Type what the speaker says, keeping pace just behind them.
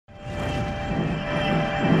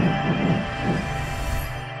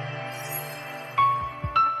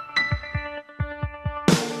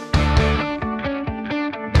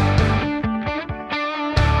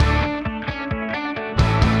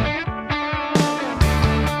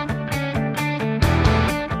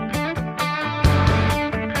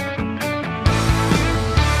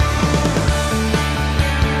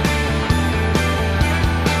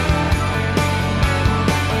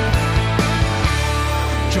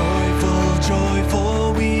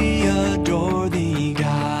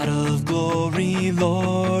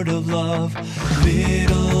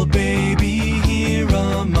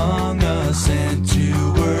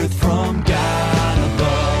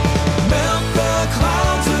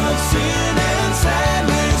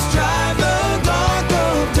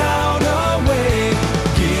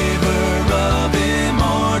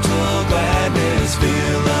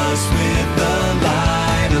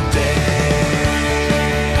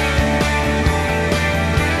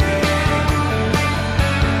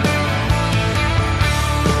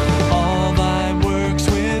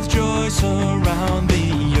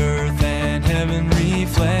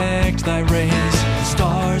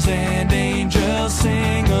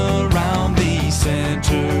sing around the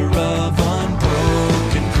center of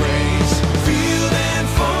unbroken grace. Field and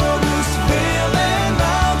forest, vale and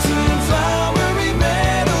mountain, flowery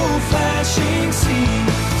meadow, flashing sea,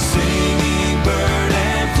 singing bird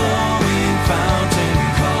and flowing fountain,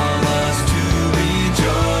 call us to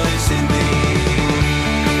rejoice in thee.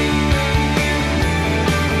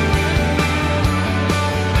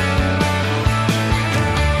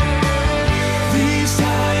 These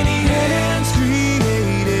tiny hands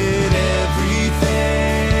created everything.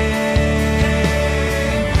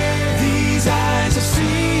 These eyes have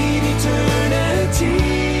seen eternity.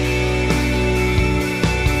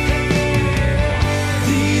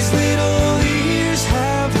 These little ears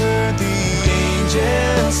have heard the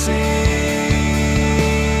angels sing.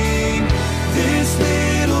 This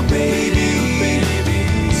little baby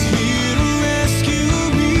is here to rescue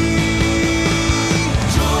me.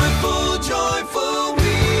 Joyful, joyful,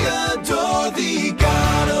 we adore thee,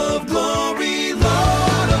 God of glory,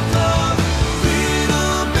 Lord of love.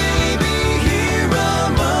 Little baby here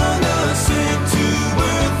among us, sent to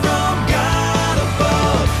earth from God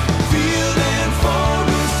above. Field and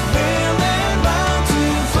forest, vale and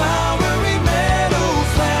mountain, flowery meadow,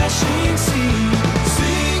 flashing sea,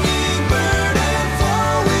 singing bird and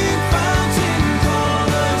flowing fountain, call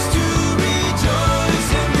us to rejoice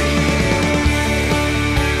in thee.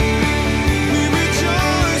 We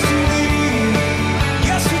rejoice in thee,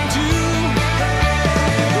 yes we do.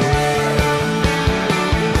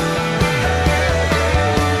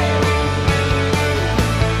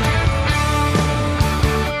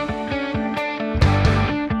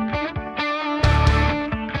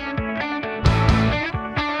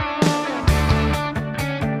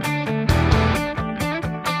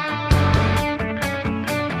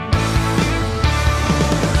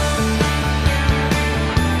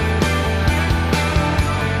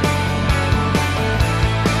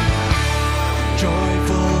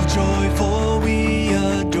 Joyful, joyful, we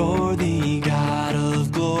adore thee, God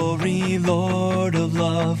of glory, Lord of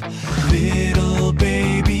love. Little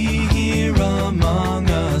baby here among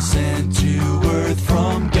us, sent to earth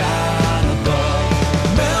from God above.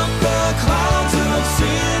 Melt the clouds of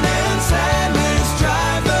sin and sadness,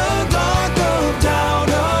 drive the dark of doubt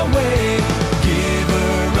away.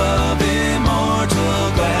 Giver of immortal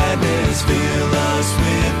gladness, fill us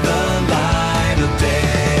with the light of day.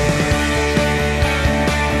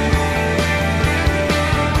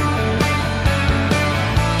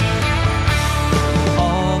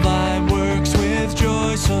 All thy works with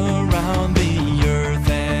joy surround the earth,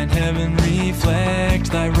 and heaven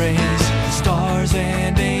reflect thy rays. Stars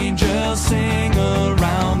and angels sing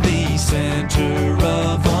around the center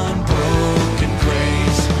of unbroken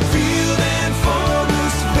grace. Field and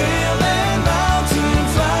forest, vale and mountain,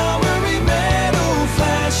 flowery meadow,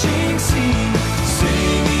 flashing sea,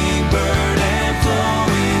 singing bird and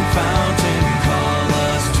flowing fountain, call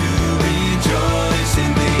us to rejoice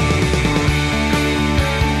in thee.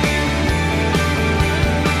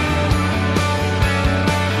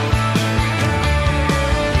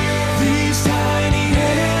 These tiny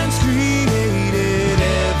hands created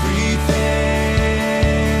everything.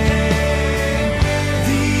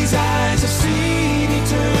 These eyes have seen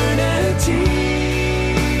eternity.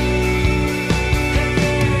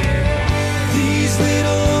 These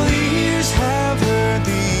little ears have heard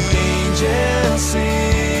the angels sing.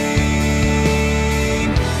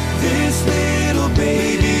 This little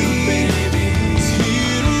baby is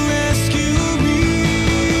here to rescue me.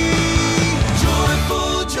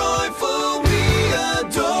 Joyful, joyful, we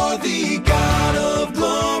adore thee, God of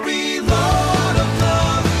glory, Lord of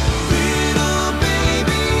love. Little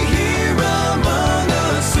baby here among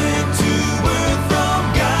us, sent to earth from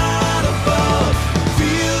God above.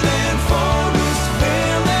 Field and forest,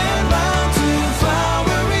 vale and mountain,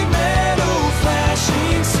 flowery meadow,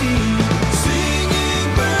 flashing sea, singing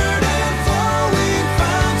bird and flowing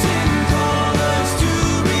fountain, call us to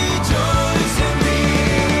rejoice in thee.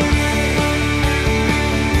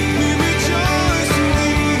 We rejoice in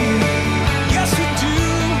thee, yes we do.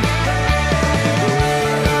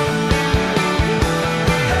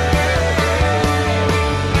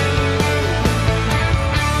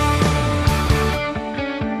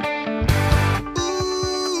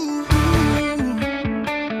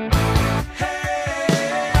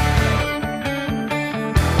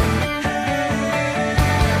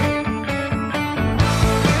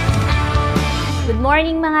 Good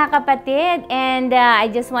morning mga kapatid, and I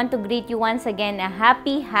just want to greet you once again a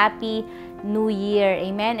happy New Year.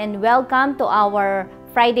 Amen. And welcome to our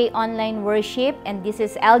Friday online worship, and this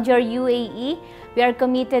is LJOR UAE. We are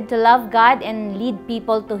committed to love God and lead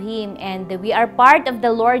people to Him, and we are part of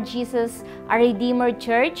the Lord Jesus, our Redeemer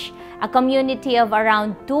Church, a community of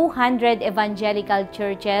around 200 evangelical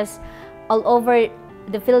churches all over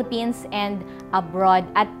the Philippines and abroad.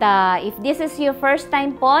 At if this is your first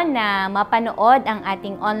time po na mapanood ang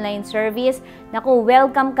ating online service, naku,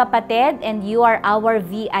 welcome kapatid, and you are our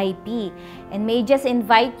VIP. And may just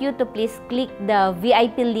invite you to please click the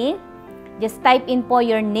VIP link. Just type in po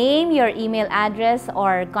your name, your email address,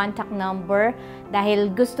 or contact number dahil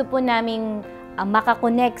gusto po naming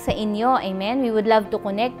makakonect sa inyo. Amen? We would love to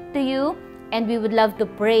connect to you and we would love to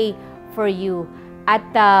pray for you. At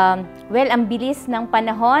well, ang bilis ng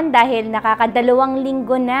panahon dahil nakakadalawang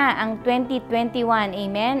linggo na ang 2021.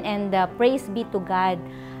 Amen? And praise be to God.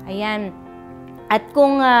 Ayan. At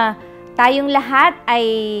kung tayong lahat ay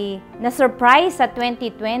na-surprise sa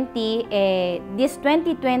 2020, this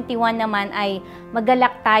 2021 naman ay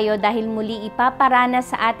magalak tayo dahil muli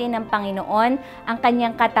ipaparanas sa atin ng Panginoon ang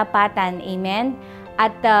kanyang katapatan. Amen?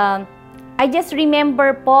 At I just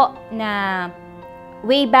remember po na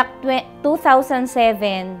way back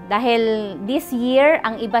 2007, dahil this year,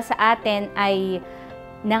 ang iba sa atin ay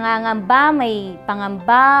nangangamba, may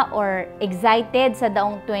pangamba, or excited sa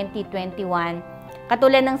daong 2021.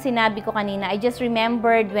 Katulad ng sinabi ko kanina, I just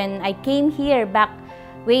remembered when I came here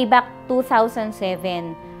way back 2007.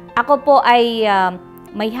 Ako po ay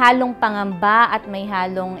may halong pangamba at may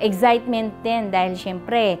halong excitement din dahil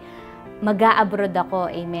syempre, mag-a-abroad ako.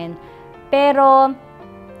 Amen. Pero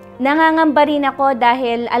nangangamba rin ako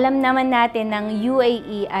dahil alam naman natin ng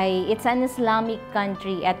UAE ay it's an Islamic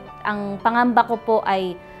country at ang pangamba ko po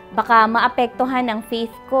ay baka maapektuhan ang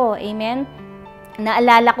faith ko. Amen?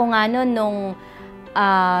 Naalala ko nga noon nung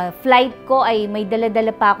flight ko ay may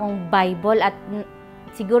dala-dala pa akong Bible at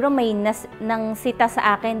siguro may nang sita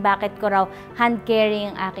sa akin bakit ko raw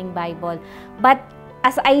hand-carrying ang aking Bible. But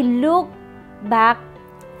as I look back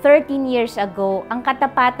 13 years ago, ang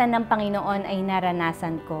katapatan ng Panginoon ay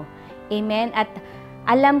naranasan ko. Amen? At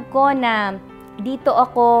alam ko na dito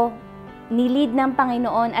ako nilid ng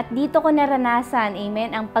Panginoon at dito ko naranasan,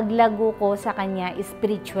 amen, ang paglago ko sa Kanya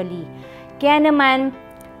spiritually. Kaya naman,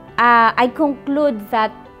 I conclude that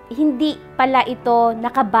hindi pala ito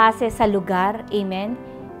nakabase sa lugar, amen?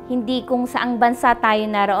 Hindi kung saang bansa tayo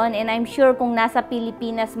naroon. And I'm sure kung nasa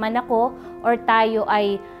Pilipinas man ako or tayo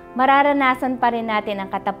ay mararanasan pa rin natin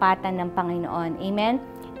ang katapatan ng Panginoon. Amen?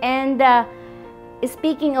 And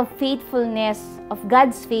speaking of faithfulness, of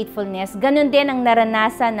God's faithfulness, ganun din ang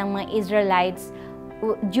naranasan ng mga Israelites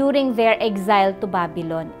during their exile to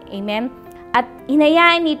Babylon. Amen? At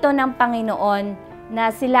hinayaan ito ng Panginoon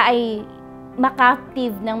na sila ay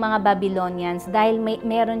makaptive ng mga Babylonians dahil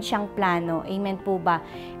meron siyang plano. Amen po ba?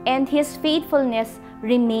 And His faithfulness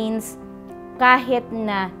remains kahit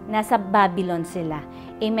na nasa Babylon sila.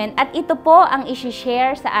 Amen. At ito po ang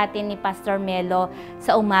isi-share sa atin ni Pastor Melo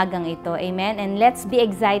sa umagang ito. Amen. And let's be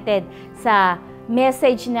excited sa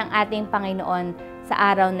message ng ating Panginoon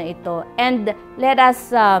sa araw na ito. And let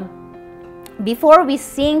us, before we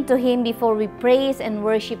sing to Him, before we praise and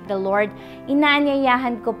worship the Lord,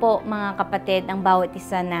 inaanyayahan ko po mga kapatid ang bawat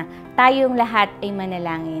isa na tayong lahat ay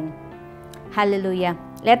manalangin. Hallelujah.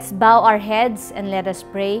 Let's bow our heads and let us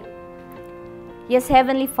pray. Yes,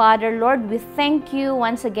 Heavenly Father, Lord, we thank you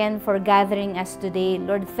once again for gathering us today.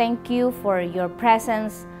 Lord, thank you for your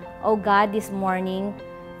presence, O God, this morning.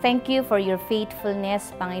 Thank you for your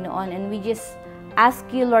faithfulness, Panginoon. And we just ask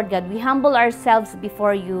you, Lord God, we humble ourselves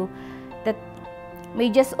before you that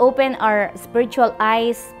we just open our spiritual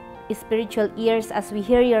eyes, spiritual ears as we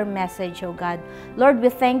hear your message, O God. Lord,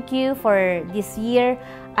 we thank you for this year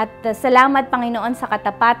at salamat, Panginoon, sa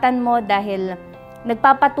katapatan mo dahil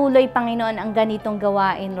nagpapatuloy, Panginoon, ang ganitong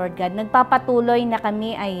gawain, Lord God. Nagpapatuloy na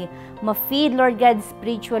kami ay ma-feed, Lord God,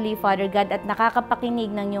 spiritually, Father God, at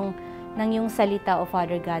nakakapakinig ng iyong salita, O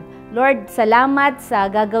Father God. Lord, salamat sa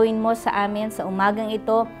gagawin mo sa amin sa umagang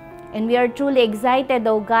ito. And we are truly excited,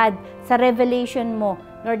 O God, sa revelation mo,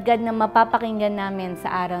 Lord God, na mapapakinggan namin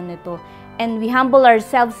sa araw na ito. And we humble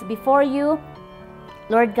ourselves before you,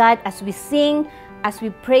 Lord God, as we sing, as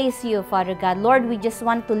we praise you, Father God. Lord, we just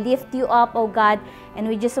want to lift you up, O God, and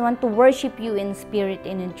we just want to worship you in spirit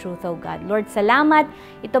and in truth, O God. Lord, salamat.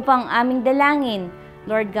 Ito po ang aming dalangin,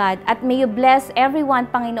 Lord God. At may you bless everyone,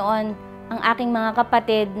 Panginoon, ang aking mga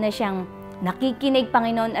kapatid na siyang nakikinig,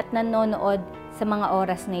 Panginoon, at nanonood sa mga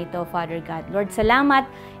oras na ito, Father God. Lord, salamat.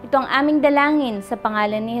 Ito ang aming dalangin sa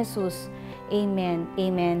pangalan ni Jesus. Amen.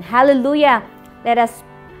 Amen. Hallelujah. Let us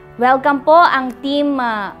welcome po ang team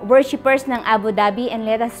worshipers ng Abu Dhabi and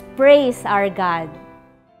let us praise our God.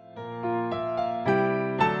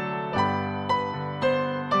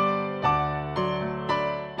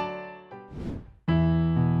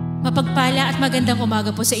 Mapagpala at magandang umaga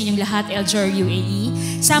po sa inyong lahat, LJOR UAE.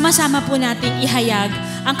 Sama-sama po nating ihayag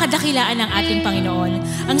ang kadakilaan ng ating Panginoon.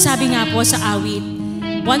 Ang sabi nga po sa awit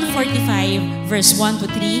 145 verse 1 to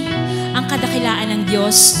 3, ang kadakilaan ng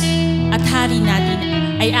Diyos at Hari natin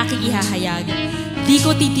ay aking ihahayag. Di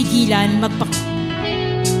ko titigilan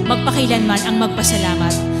magpakailanman ang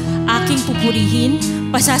magpasalamat. Aking pupurihin,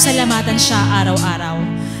 pasasalamatan siya araw-araw.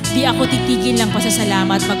 Di ako titigil lang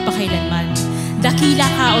pasasalamat magpakailanman. Dakila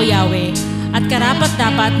ka, O Yahweh, at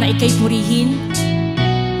karapat-dapat na ika'y purihin.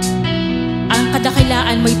 Ang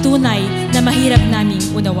kadakilaan mo'y tunay na mahirap naming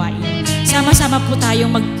unawain. Sama-sama po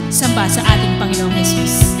tayong magsamba sa ating Panginoong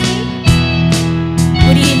Jesus.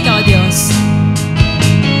 Purihin ka, O Diyos.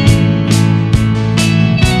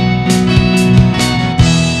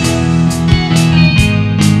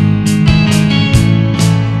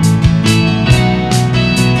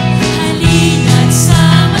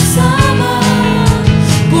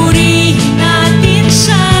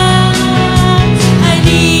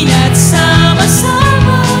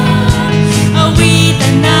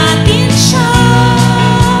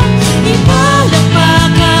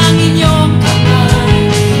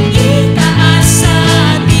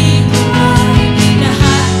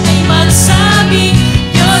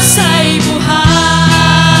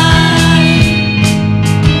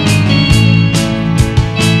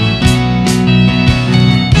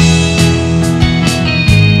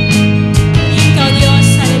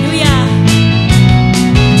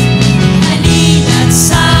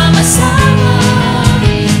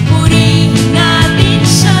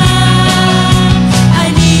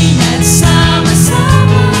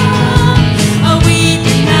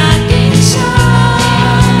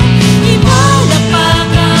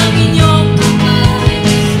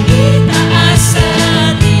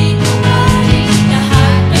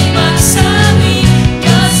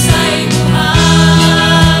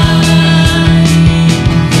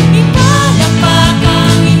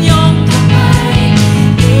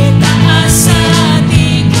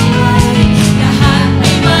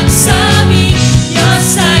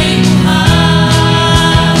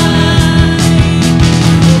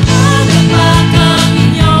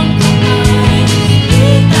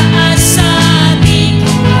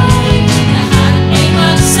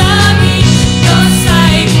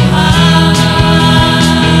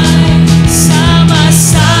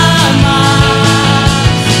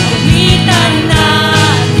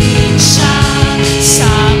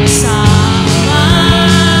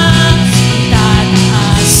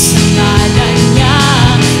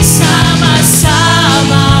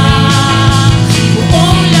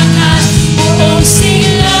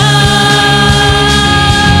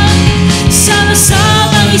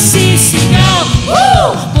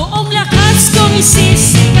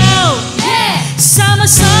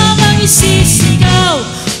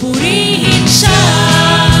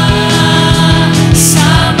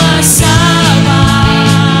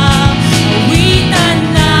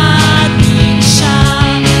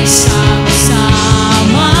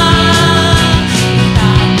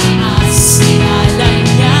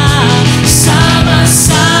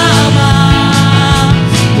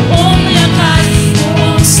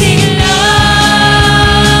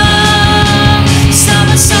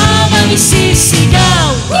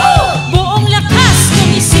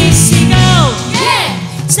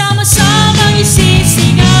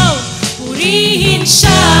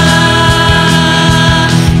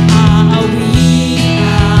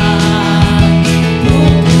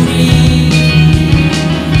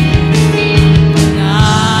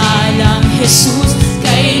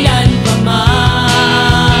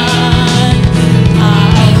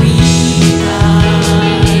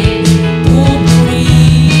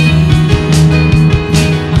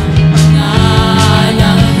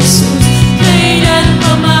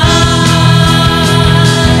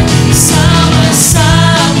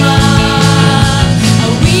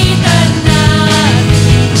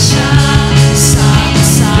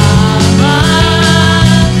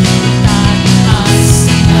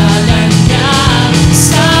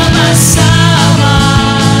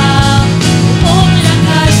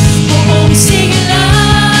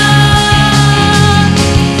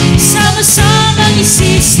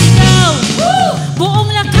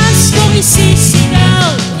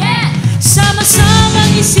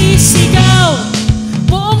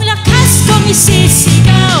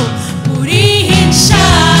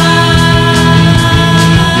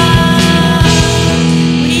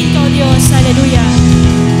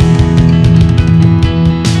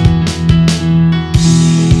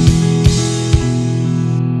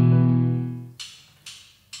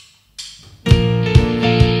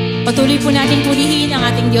 Patuloy po natin purihin ang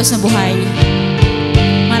ating Diyos na buhay.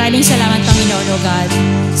 Maraming Maraming salamat, Panginoon, O God,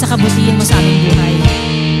 sa kabutihan mo sa aming buhay.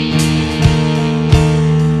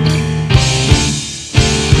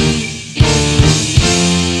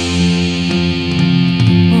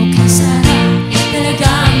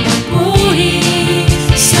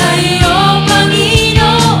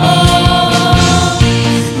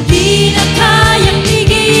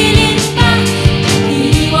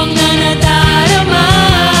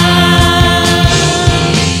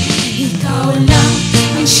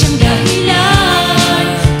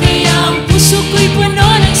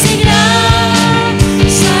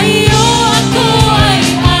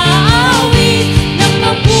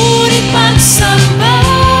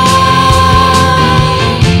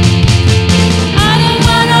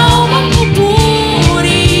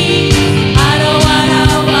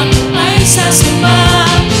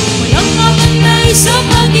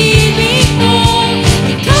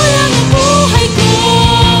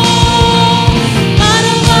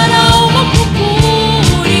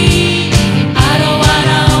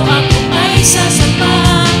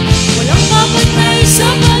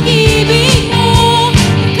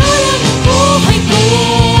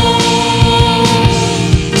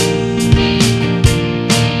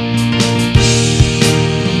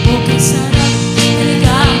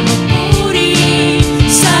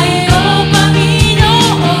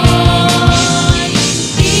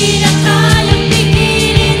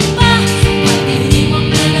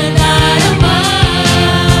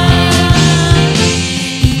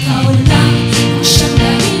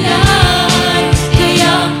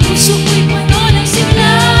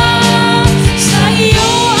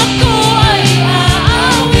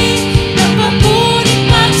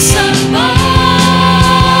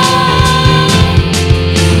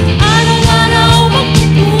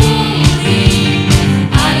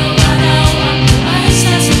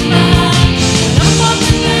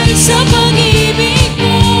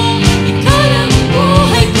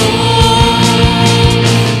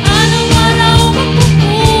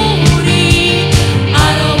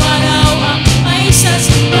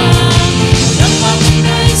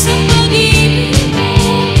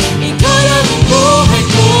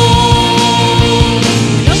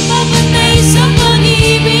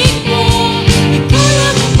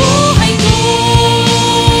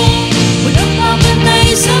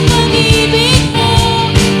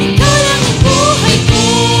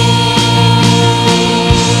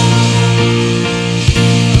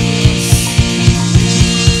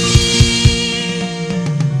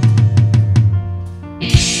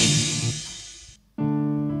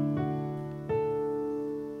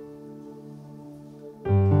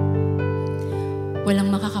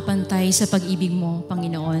 Walang makakapantay sa pag-ibig mo,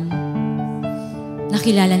 Panginoon.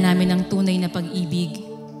 Nakilala namin ang tunay na pag-ibig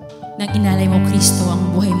nang inalay mo, Kristo,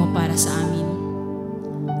 ang buhay mo para sa amin.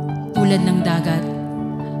 Tulad ng dagat,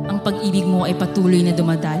 ang pag-ibig mo ay patuloy na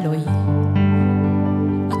dumadaloy.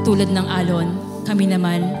 At tulad ng alon, kami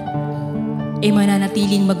naman ay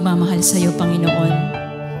mananatiling magmamahal sa iyo, Panginoon.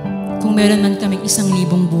 Kung meron man kaming 1,000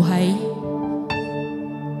 buhay,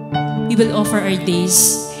 we will offer our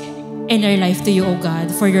days and our life to you, O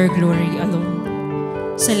God, for your glory alone.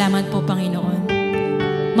 Salamat po, Panginoon.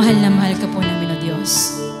 Mahal na mahal ka po namin, O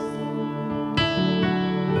Diyos.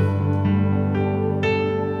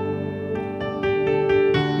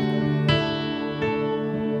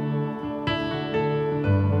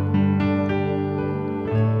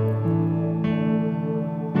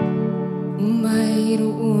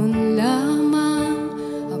 Mayroon lamang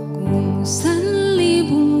akong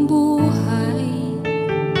 1,000 buhay,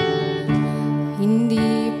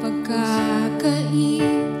 hindi pagkakait,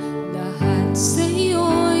 lahat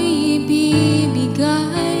sa'yo'y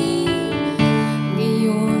ibibigay.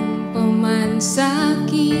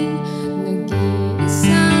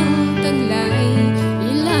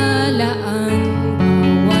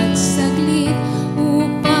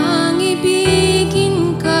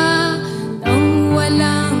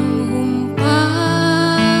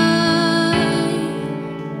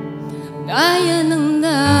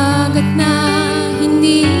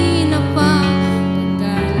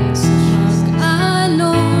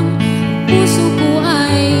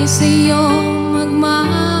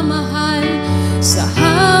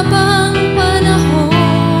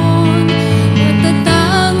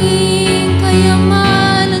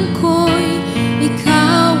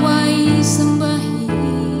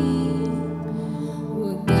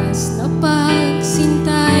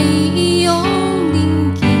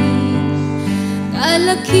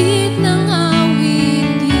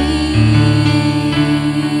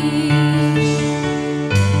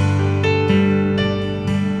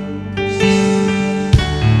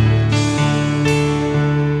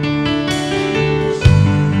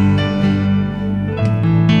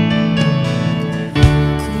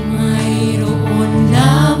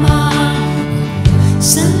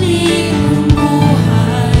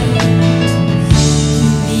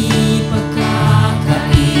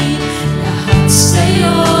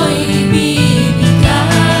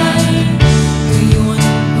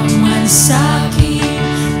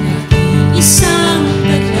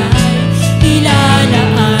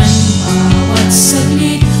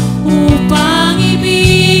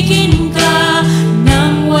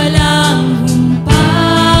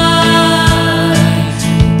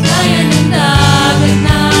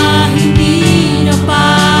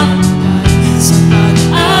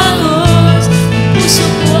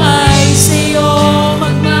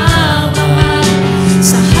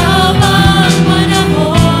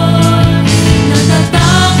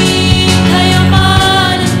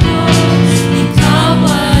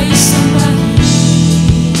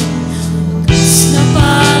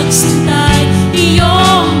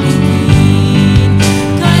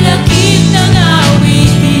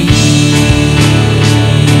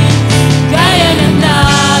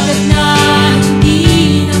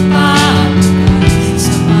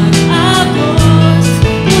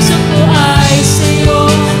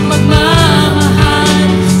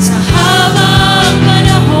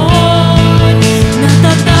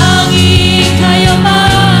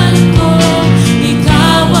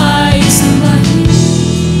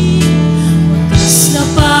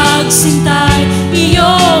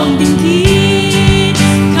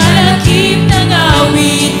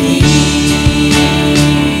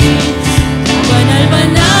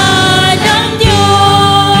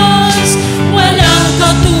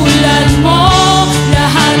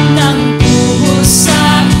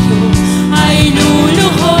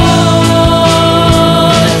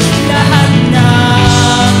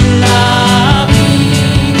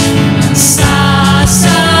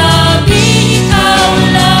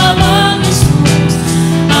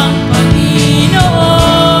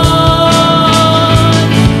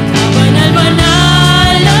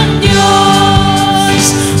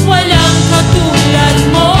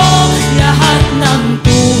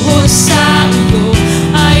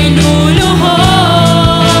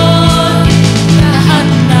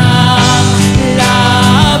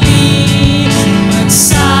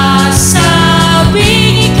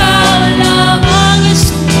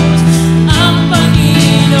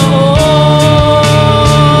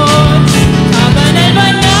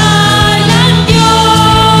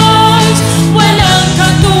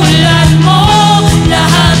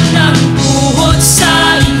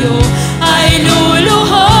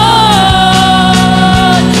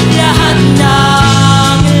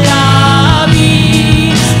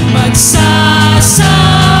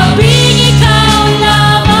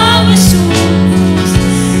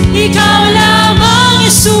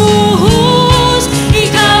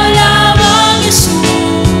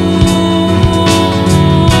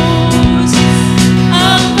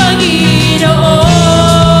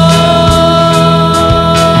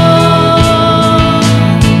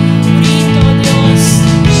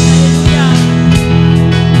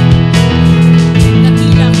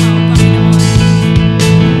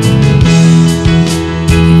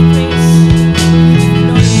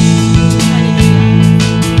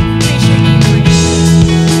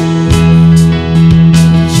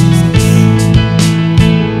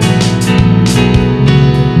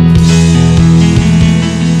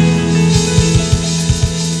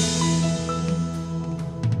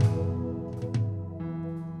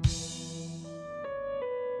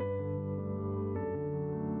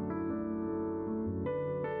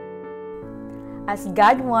 As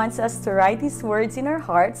God wants us to write His words in our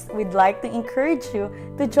hearts, we'd like to encourage you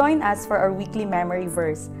to join us for our weekly memory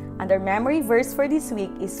verse. And our memory verse for this week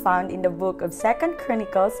is found in the book of 2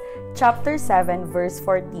 Chronicles, chapter 7, verse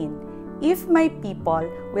 14. If my people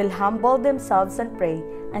will humble themselves and pray,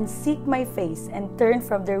 and seek my face, and turn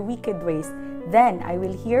from their wicked ways, then I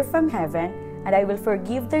will hear from heaven, and I will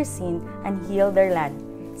forgive their sin and heal their land.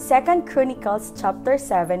 2 Chronicles, chapter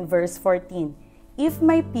 7, verse 14. If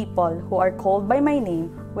my people who are called by my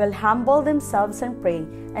name will humble themselves and pray,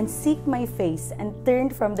 and seek my face, and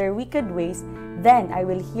turn from their wicked ways, then I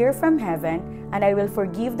will hear from heaven, and I will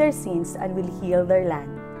forgive their sins and will heal their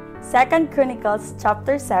land. 2 Chronicles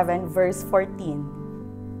chapter 7, verse 14.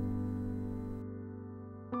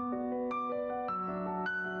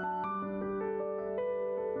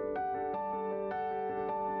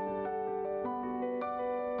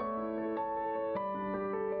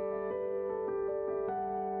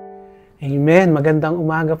 Amen. Magandang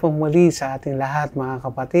umaga po muli sa ating lahat mga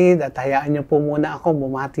kapatid at hayaan niyo po muna ako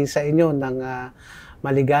bumati sa inyo ng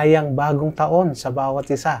maligayang bagong taon sa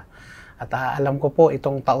bawat isa. At alam ko po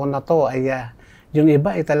itong taon na to ay yung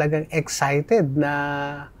iba ay talagang excited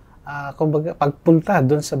na kumbaga pagpunta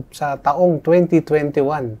doon sa taong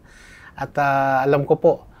 2021. At alam ko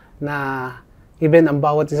po na even ang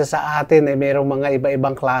bawat isa sa atin ay mayroong mga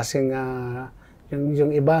iba-ibang klaseng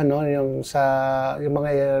yung iba yung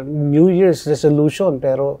mga New Year's resolution,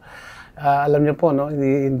 pero alam niyo po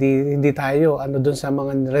hindi tayo doon sa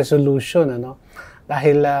mga resolution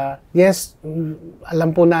dahil yes,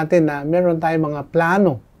 alam po natin na meron tayong mga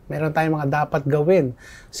plano, meron tayong mga dapat gawin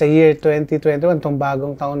sa year 2021, tong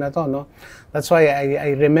bagong taon na to That's why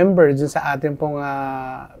I remember dun sa ating pong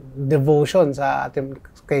devotion sa ating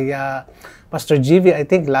kay Pastor GV, I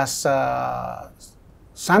think last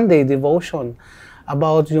Sunday devotion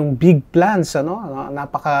about yung big plans,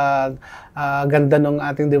 napaka ganda nung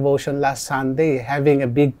ating devotion last Sunday, having a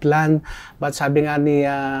big plan. But sabi nga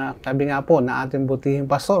po na ating butihing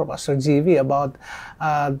Pastor GV about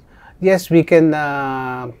yes, we can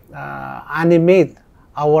animate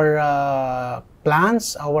our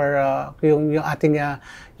plans, yung ating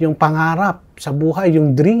yung pangarap sa buhay,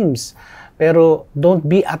 yung dreams. Pero don't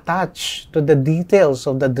be attached to the details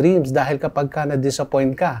of the dreams dahil kapag ka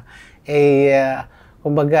na-disappoint ka,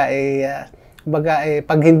 kumbaga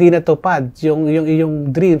pag hindi natupad yung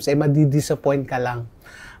dreams ay madi-disappoint ka lang.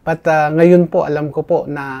 But ngayon po alam ko po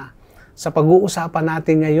na sa pag-uusapan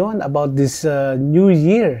natin ngayon about this new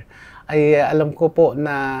year ay alam ko po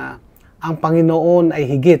na ang Panginoon ay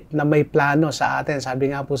higit na may plano sa atin. Sabi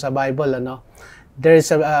nga po sa Bible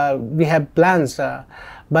we have plans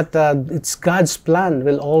but it's God's plan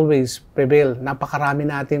will always prevail. Napakarami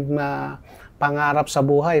nating pangarap sa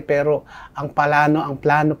buhay, pero ang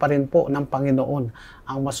plano pa rin po ng Panginoon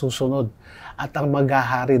ang masusunod at ang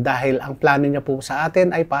maghahari dahil ang plano niya po sa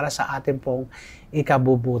atin ay para sa atin pong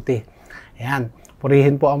ikabubuti. Ayan,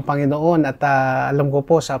 purihin po ang Panginoon at alam ko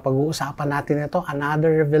po sa pag-uusapan natin ito,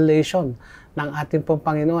 another revelation ng ating pong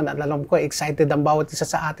Panginoon at alam ko excited ang bawat isa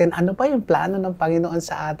sa atin. Ano pa yung plano ng Panginoon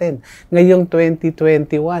sa atin ngayong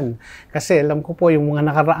 2021? Kasi alam ko po yung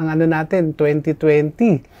mga nakaraang natin,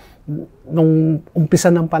 2020, nung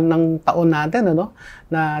umpisa ng taon natin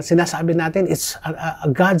na sinasabi natin it's a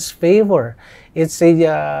God's favor, it's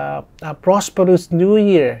a prosperous new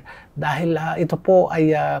year dahil ito po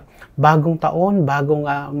ay bagong taon, bagong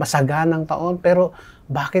masaganang taon. Pero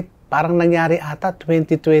bakit parang nangyari ata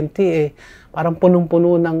 2020 parang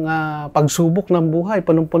punong-puno ng pagsubok ng buhay,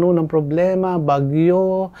 punong-puno ng problema,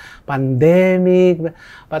 bagyo, pandemic.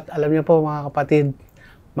 But alam niyo po mga kapatid,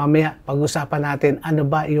 mamaya pag-usapan natin ano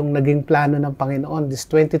ba yung naging plano ng Panginoon this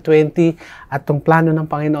 2020 at tong plano ng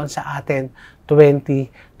Panginoon sa atin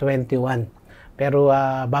 2021. Pero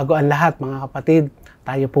bago ang lahat mga kapatid,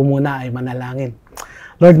 tayo po muna ay manalangin.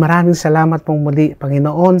 Lord, maraming salamat pong muli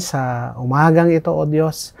Panginoon sa umagang ito o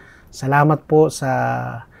Diyos. Salamat po sa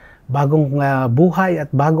bagong buhay at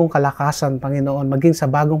bagong kalakasan Panginoon, maging sa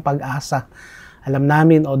bagong pag-asa. Alam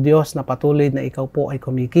namin, O Diyos, na patuloy na Ikaw po ay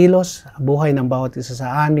kumikilos, buhay ng bawat isa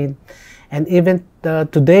sa amin. And even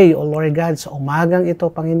today, O Lord God, sa umagang ito,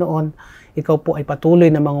 Panginoon, Ikaw po ay patuloy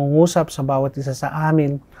na mangungusap sa bawat isa sa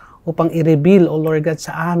amin upang i-reveal, O Lord God,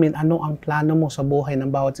 sa amin ano ang plano mo sa buhay ng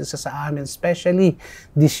bawat isa sa amin, especially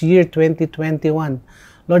this year, 2021.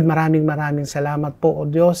 Lord, maraming salamat po, O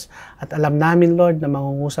Diyos. At alam namin, Lord, na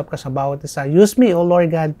mangungusap ka sa bawat isa. Use me, O Lord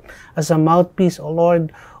God, as a mouthpiece, O Lord,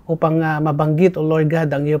 upang mabanggit, O Lord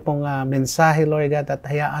God, ang iyong pong mensahe, Lord God, at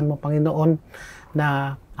hayaan mo, Panginoon,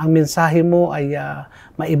 na ang mensahe mo ay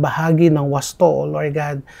maibahagi ng wasto, O Lord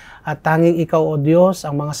God, at tanging Ikaw, O Diyos,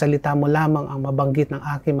 ang mga salita mo lamang ang mabanggit ng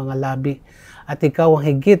aking mga labi. at ikaw ang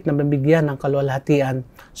higit na mabigyan ng kaluwalhatian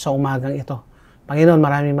sa umagang ito. Panginoon,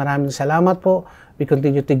 maraming salamat po. We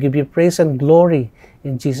continue to give you praise and glory.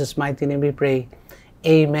 In Jesus' mighty name we pray.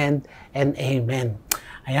 Amen and amen.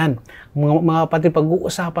 Ayan, mga kapatid,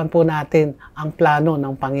 pag-uusapan po natin ang plano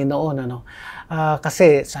ng Panginoon.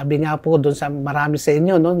 Kasi sabi nga po doon sa marami sa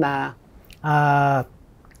inyo na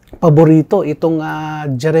paborito itong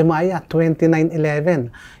Jeremiah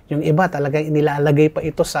 29:11. Yung iba talagang inilalagay pa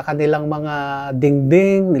ito sa kanilang mga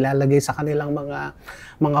dingding, nilalagay sa kanilang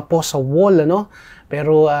mga post sa wall,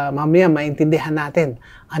 Pero mamaya maintindihan natin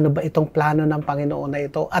ano ba itong plano ng Panginoon na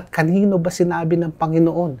ito at kanino ba sinabi ng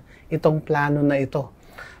Panginoon itong plano na ito.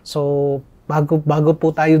 So, bago po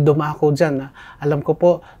tayo dumako dyan, alam ko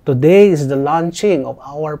po, today is the launching of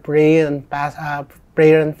our prayer and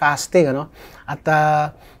fasting. At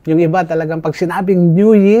yung iba talagang pag sinabing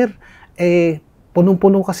New Year,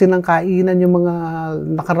 punong-puno kasi ng kainan yung mga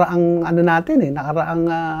nakaraang nakaraang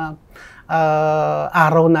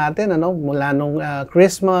araw natin, mula nung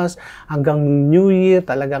Christmas hanggang New Year,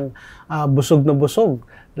 talagang busog na busog.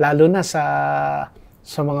 Lalo na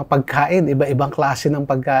sa mga pagkain, iba-ibang klase ng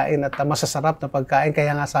pagkain at masasarap na pagkain.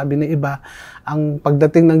 Kaya nga sabi ng iba, ang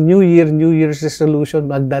pagdating ng New Year's resolution,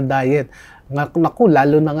 magda-diet. Naku,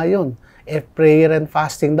 lalo na ngayon. Prayer and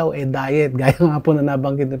fasting daw, diet. Gaya nga po na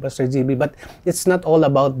nabanggit ni Pastor GB. But it's not all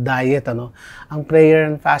about diet. Ang prayer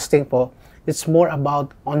and fasting po, it's more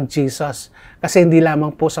about on Jesus. Kasi hindi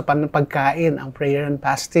lamang po sa pagkain ang prayer and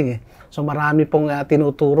fasting. So marami pong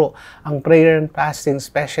tinuturo ang prayer and fasting,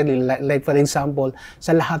 especially like for example,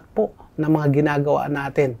 sa lahat po ng mga ginagawa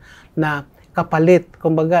natin na kapalit,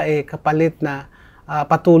 kapalit na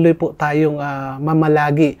patuloy po tayong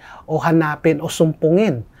mamalagi o hanapin o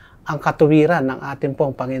sumpungin ang katuwiran ng ating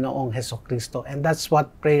pong Panginoong Hesukristo. And that's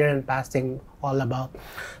what prayer and fasting all about.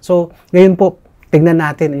 So ngayon po, tingnan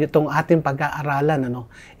natin itong ating pag-aaralan.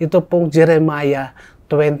 Ito pong Jeremiah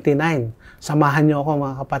 29. Samahan niyo ako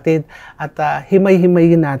mga kapatid at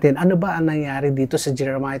himay-himayin natin ano ba ang nangyari dito sa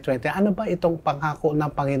Jeremiah 20. Ano ba itong pangako ng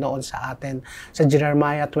Panginoon sa atin sa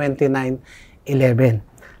Jeremiah 29:11.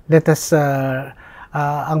 Let us,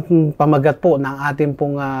 ang pamagat po ng ating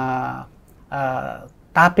pong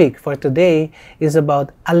topic for today is about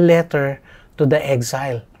a letter to the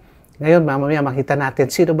exile. Ngayon, mamaya makita natin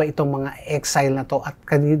sino ba itong mga exile na to at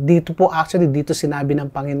dito po dito sinabi ng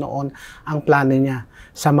Panginoon ang plano niya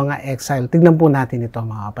sa mga exile. Tignan po natin ito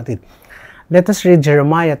mga kapatid. Let us read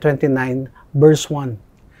Jeremiah 29 verse 1.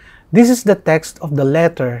 This is the text of the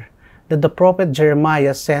letter that the prophet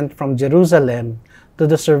Jeremiah sent from Jerusalem to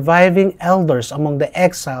the surviving elders among the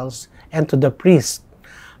exiles and to the priests,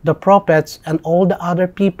 the prophets, and all the other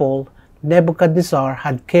people Nebuchadnezzar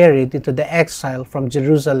had carried into the exile from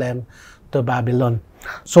Jerusalem to Babylon.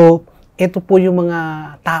 So, ito po yung mga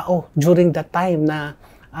tao during that time na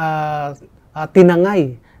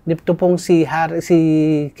tinangay nito pong si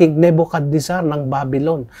King Nebuchadnezzar ng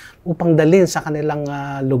Babylon upang dalhin sa kanilang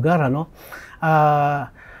lugar.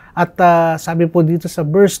 Sabi po dito sa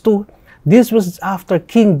verse 2, this was after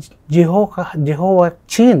King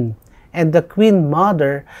Jehoiachin and the queen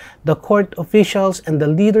mother, the court officials, and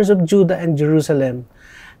the leaders of Judah and Jerusalem,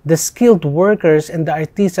 the skilled workers and the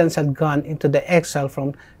artisans had gone into the exile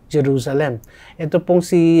from Jerusalem. Ito pong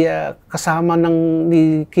kasama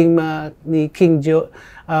ni King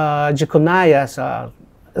Jeconiah,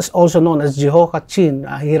 is also known as Jehoiachin.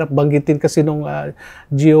 Hirap banggitin kasi nung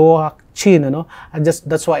Jehoiachin,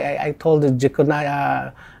 that's why I told the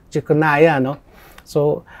Jeconiah,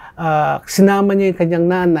 So, sinama niya yung kanyang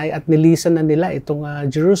nanay at nilisan na nila itong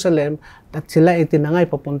Jerusalem at sila itinangay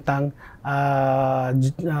papuntang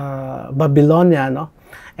Babylonia.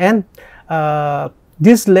 And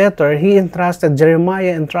this letter,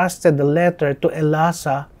 Jeremiah entrusted the letter to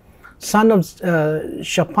Elasa, son of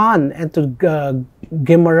Shaphan, and to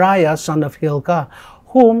Gemariah, son of Hilkiah,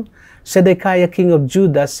 whom Zedekiah, king of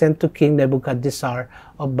Judah, sent to King Nebuchadnezzar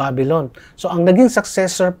of Babylon. So, ang naging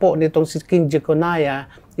successor po nitong si King Jeconiah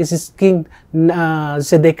is King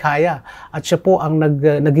Zedekiah. At siya po ang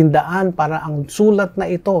naging daan para ang sulat na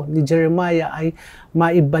ito ni Jeremiah ay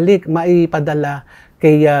maipadala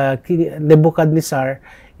kay Nebuchadnezzar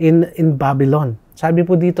in Babylon. Sabi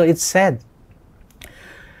po dito, it said,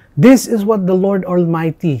 This is what the Lord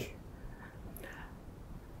Almighty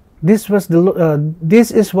This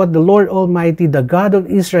is what the Lord Almighty, the God of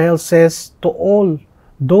Israel, says to all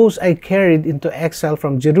those I carried into exile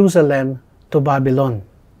from Jerusalem to Babylon.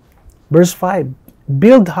 Verse 5,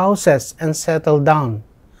 build houses and settle down,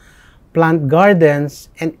 plant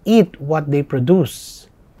gardens and eat what they produce,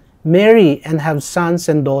 marry and have sons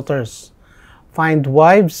and daughters, find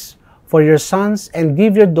wives for your sons and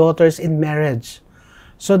give your daughters in marriage,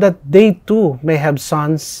 so that they too may have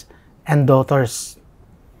sons and daughters.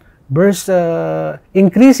 Verse,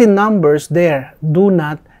 increase in numbers there, do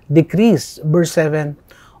not decrease. Verse 7,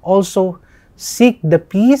 also seek the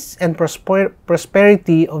peace and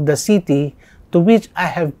prosperity of the city to which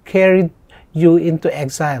I have carried you into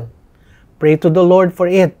exile. Pray to the Lord for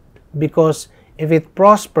it, because if it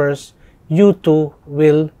prospers, you too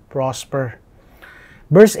will prosper.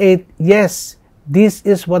 Verse 8, yes, this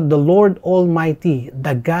is what the Lord Almighty,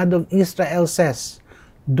 the God of Israel says,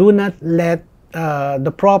 do not let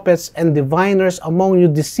the prophets and diviners among you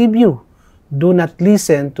deceive you. Do not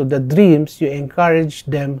listen to the dreams you encourage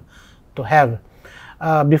them to have.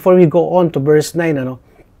 Before we go on to verse 9,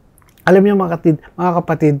 alam niyo mga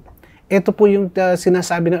kapatid, ito po yung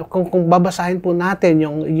sinasabi na kung babasahin po natin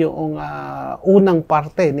yung unang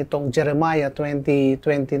parte nitong Jeremiah 20:29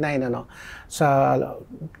 sa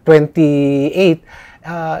 28,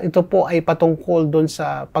 ito po ay patungkol doon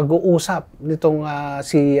sa pag-uusap nitong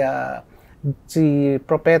si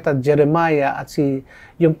propeta Jeremiah at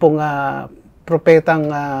yung pong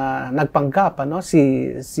propetang nagpanggap,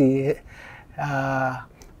 si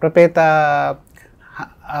propeta,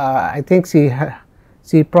 I think si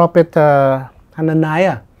prophet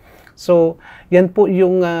Hananiah. So yan po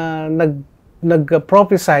yung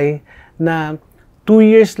nag-prophesy na 2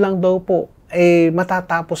 years lang daw po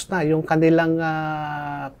matatapos na yung kanilang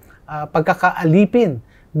pagkakaalipin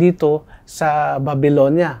dito sa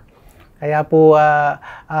Babylonia. Kaya po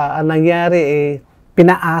ang nangyari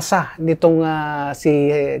pinaasa nitong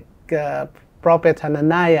si prophet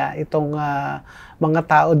Hananiah itong mga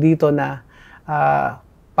tao dito na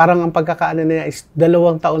parang ang pagkakaano niya is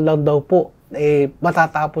 2 taon lang daw po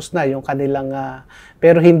matatapos na yung kanilang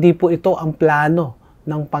pero hindi po ito ang plano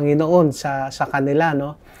ng Panginoon sa kanila,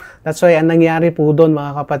 no? That's why ang nangyari po doon,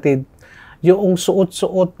 mga kapatid, yung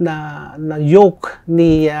suot-suot na yoke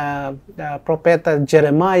ni propeta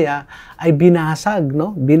Jeremiah ay binasag,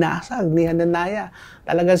 no? Binasag ni Hananiah.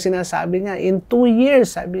 Talagang sinasabi niya, in 2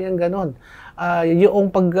 years, sabi niya gano'n,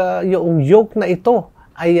 yung yoke na ito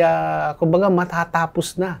ay kumbaga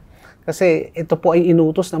matatapos na. Kasi ito po ay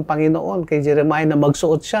inutos ng Panginoon kay Jeremiah na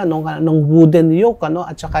magsuot siya ng wooden yoke,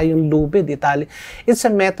 at saka yung lubid, itali. It's a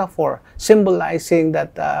metaphor symbolizing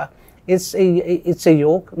that it's a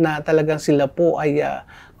yoke na talagang sila po ay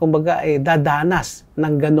kumbaga dadanas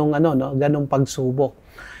ng ganong pagsubok.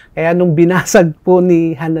 Kaya nung binasag po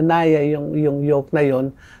ni Hananiah yung yoke na yon,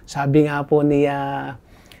 sabi nga po ng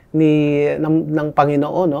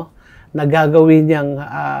Panginoon, na gagawin niyang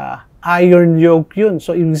iron yoke yun.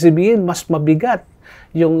 So ibig sabihin mas mabigat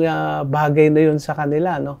yung bagay na yun sa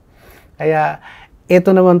kanila, no? Kaya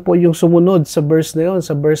ito naman po yung sumunod sa verse na yun,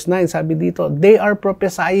 sa verse 9, sabi dito, they are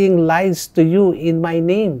prophesying lies to you in my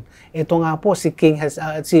name. Ito nga po si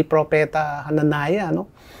propeta Hananiah,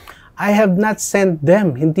 no? I have not sent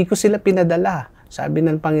them. Hindi ko sila pinadala, sabi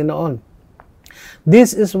ng Panginoon.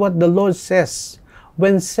 This is what the Lord says.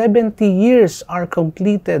 When 70 years are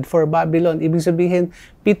completed for Babylon, ibig sabihin,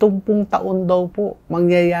 70 taon daw po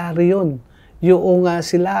mangyayari yun. Yung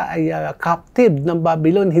sila ay captive ng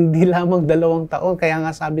Babylon, hindi lamang 2 taon. Kaya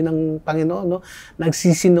nga sabi ng Panginoon, no,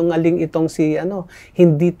 nagsisinungaling itong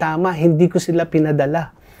hindi tama, hindi ko sila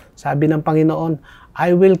pinadala. Sabi ng Panginoon,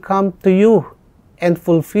 I will come to you and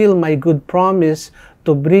fulfill my good promise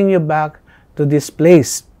to bring you back to this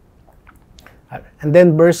place. And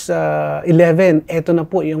then verse 11, ito na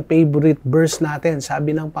po yung favorite verse natin.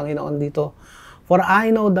 Sabi ng Panginoon dito, for I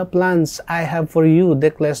know the plans I have for you,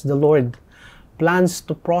 declares the Lord. Plans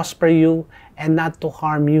to prosper you and not to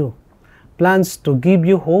harm you. Plans to give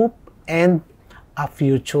you hope and a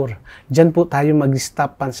future. Diyan po tayo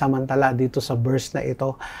mag-stop pansamantala dito sa verse na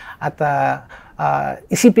ito. At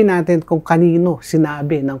isipin natin kung kanino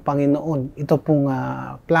sinabi ng Panginoon ito pong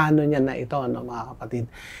plano niya na ito, mga kapatid.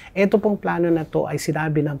 Ito pong plano na to ay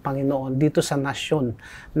sinabi ng Panginoon dito sa nasyon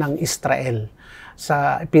ng Israel.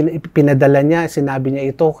 Pinadala niya, sinabi niya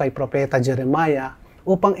ito kay propeta Jeremiah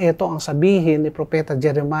upang ito ang sabihin ni propeta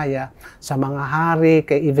Jeremiah sa mga hari,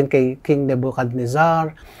 even kay King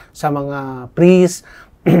Nebuchadnezzar, sa mga priest,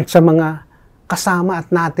 sa mga kasama at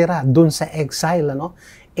natira dun sa exile,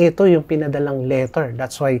 Ito yung pinadalang letter.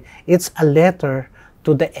 That's why it's a letter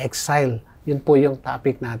to the exile. Yun po yung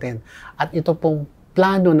topic natin. At ito pong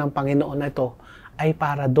plano ng Panginoon na ito ay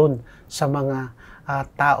para doon sa mga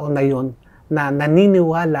tao na yun na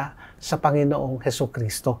naniniwala sa Panginoong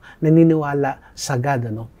Hesukristo. Naniniwala sa God,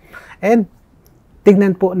 And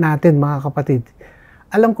tignan po natin, mga kapatid.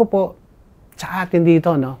 Alam ko po sa atin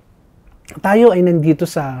dito, tayo ay nandito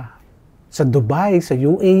sa sa Dubai, sa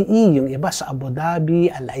UAE, yung iba sa Abu Dhabi,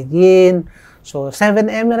 Elen, so 7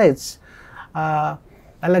 Emirates.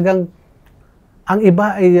 Talagang ang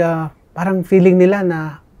iba ay parang feeling nila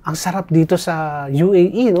na ang sarap dito sa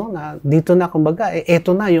UAE, no? Na dito na kumbaga,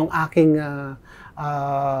 eto na yung aking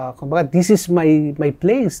kumbaga, this is my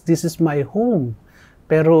place, this is my home.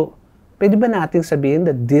 Pero pwede ba nating sabihin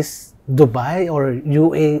that this Dubai or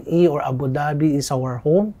UAE or Abu Dhabi is our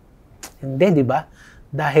home? Hindi, di ba?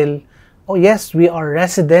 Dahil, oh yes, we are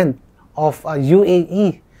resident of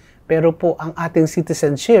UAE. Pero po, ang ating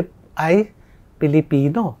citizenship ay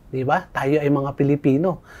Pilipino, di ba? Tayo ay mga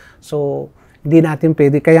Pilipino. So, hindi natin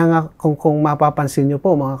pwede. Kaya nga, kung mapapansin nyo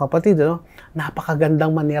po, mga kapatid, no?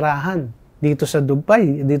 Napakagandang manirahan dito sa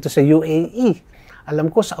Dubai, dito sa UAE. Alam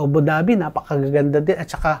ko, sa Abu Dhabi, napakaganda din at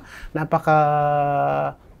saka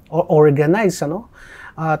napaka-organized, ano?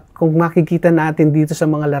 At kung makikita natin dito sa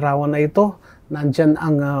mga larawan na ito, nandyan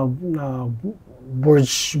ang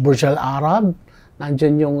Burj Al Arab,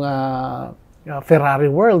 nandyan yung Ferrari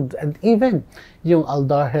World, and even yung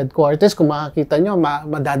LJOR headquarters. Kung makikita nyo,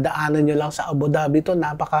 madadaanan nyo lang sa Abu Dhabi to,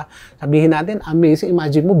 sabihin natin, amazing.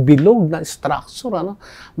 Imagine mo, bilog na structure, ano?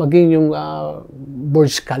 Maging yung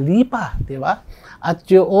Burj Khalifa, di ba? At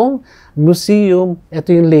yung museum,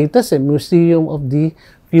 ito yung latest, Museum of the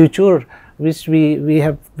Future, which we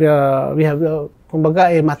have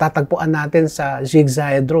kumbaga, matatagpuan natin sa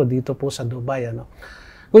Nicdao dito po sa Dubai, ano?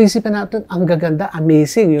 Kung isipin natin, ang gaganda,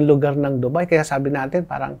 amazing yung lugar ng Dubai. Kaya sabi natin,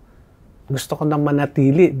 parang gusto ko nang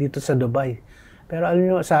manatili dito sa Dubai. Pero alam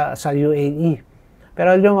nyo, sa UAE.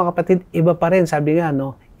 Pero alam nyo, mga kapatid, iba pa rin, sabi nga,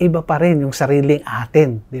 no? Iba pa rin yung sariling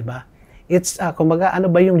atin, di ba? It's, kumbaga, ano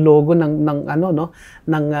ba yung logo ng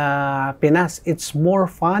Pinas? It's more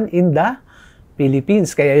fun in the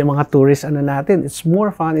Philippines. Kaya yung mga tourists, natin, it's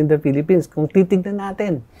more fun in the Philippines. Kung titignan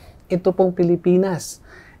natin, ito pong Pilipinas.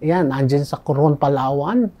 Yan, nandiyan sa Coron,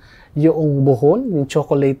 Palawan, yung Bohol, yung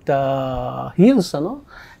Chocolate Hills, ano?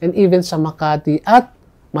 And even sa Makati, at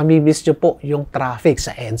mamimiss nyo po yung traffic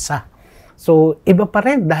sa EDSA. So, iba pa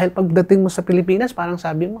rin, dahil pagdating mo sa Pilipinas, parang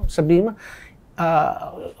sabi mo,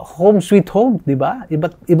 home sweet home, di ba?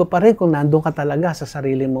 Iba pa rin kung nandun ka talaga sa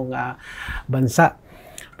sarili mong bansa.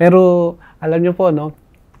 Pero, alam nyo po, no,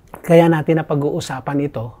 kaya natin na pag-uusapan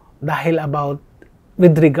ito, dahil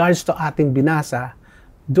with regards to ating binasa,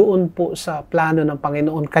 doon po sa plano ng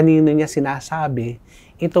Panginoon, kanino niya sinasabi,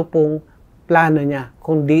 ito pong plano niya,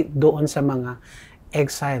 kundi doon sa mga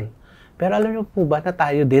exile. Pero alam niyo po ba na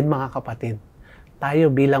tayo din, mga kapatid, tayo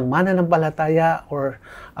bilang mananampalataya or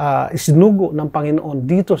isinugo ng Panginoon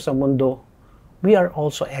dito sa mundo, we are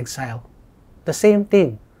also exile. The same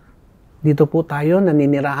thing. Dito po tayo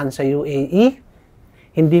naninirahan sa UAE,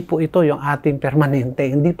 hindi po ito yung ating permanente,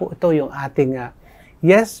 hindi po ito yung ating,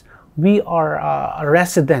 yes, we are a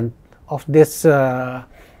resident of this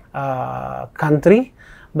country,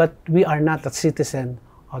 but we are not a citizen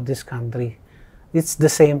of this country. It's the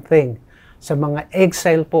same thing. Sa mga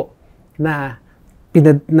exile po na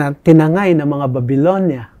tinangay ng mga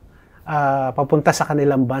Babylonia, papunta sa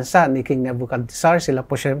kanilang bansa ni King Nebuchadnezzar, sila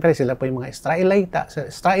po syempre, sila po yung mga Israelites,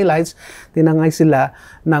 tinangay sila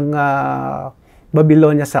ng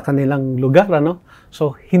Babylonia sa kanilang lugar, ano?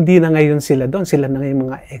 So, hindi na ngayon sila doon. Sila na ngayon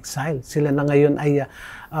mga exile. Sila na ngayon ay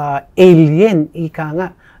alien, ika nga,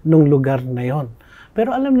 nung lugar na yon.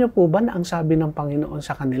 Pero alam niyo po ba na ang sabi ng Panginoon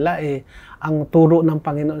sa kanila, ang turo ng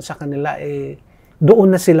Panginoon sa kanila,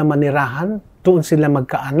 doon na sila manirahan, doon sila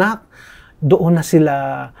magkaanak, doon na sila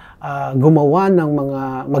gumawa ng mga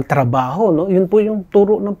magtrabaho, no? Yun po yung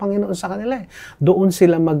turo ng Panginoon sa kanila. Doon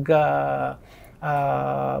sila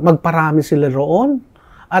magparami sila roon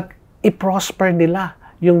at i-prosper nila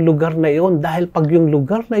yung lugar na yon, dahil pag yung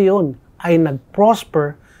lugar na yon ay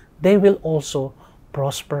nag-prosper, they will also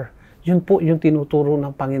prosper. Yun po yung tinuturo ng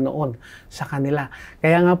Panginoon sa kanila.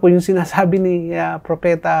 Kaya nga po yung sinasabi ni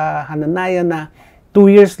Propeta Hananiah na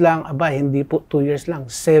 2 years lang, hindi po 2 years lang,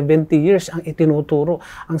 70 years ang itinuturo,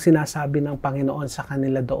 ang sinasabi ng Panginoon sa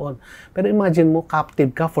kanila doon. Pero imagine mo, captive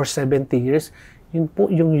ka for 70 years, yun po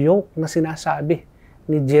yung yoke na sinasabi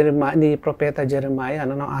ni Propeta Jeremiah,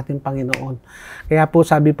 ng ating Panginoon. Kaya po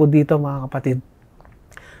sabi po dito, mga kapatid,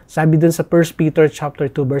 sabi dun sa 1 Peter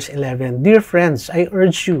chapter 2 verse 11, Dear friends, I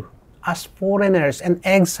urge you as foreigners and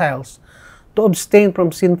exiles to abstain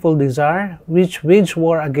from sinful desire which wage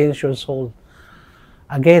war against your soul.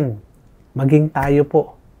 Again, maging tayo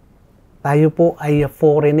po ay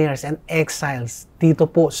foreigners and exiles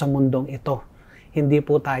dito po sa mundong ito. Hindi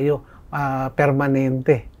po tayo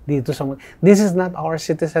permanente dito sa mundo. This is not our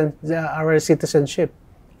citizenship.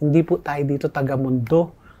 Hindi po tayo dito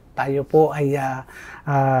taga-mundo. Tayo po ay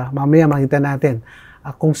mamaya makita natin.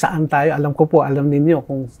 kung saan tayo, alam ko po, alam ninyo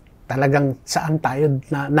kung talagang saan tayo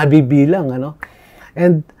nabibilang, ano?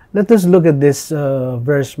 And let us look at this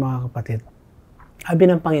verse, mga kapatid. Sabi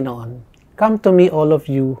ng Panginoon, "Come to me, all of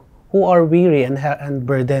you who are weary and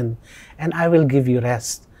burdened, and I will give you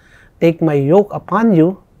rest. Take my yoke upon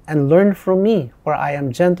you and learn from me, for I am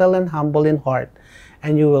gentle and humble in heart,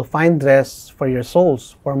 and you will find rest for your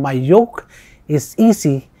souls. For my yoke is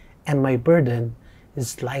easy and my burden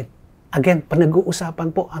is light." Again,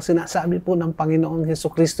 panag-uusapan po, ang sinasabi po ng Panginoong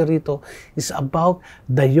Hesukristo rito is about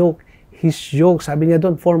the yoke, His yoke. Sabi niya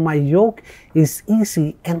doon, "For my yoke is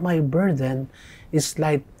easy and my burden is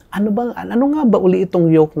light." Ano nga ba uli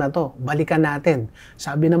itong yoke na to? Balikan natin.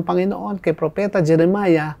 Sabi ng Panginoon kay Propeta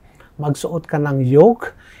Jeremiah, magsuot ka ng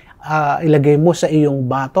yoke, ilagay mo sa iyong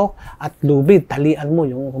batok at lubid, talian mo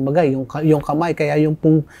yung kumbaga, yung kamay. Kaya yung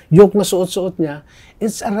pong yoke na suot-suot niya,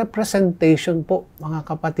 it's a representation po, mga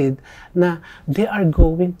kapatid, na they are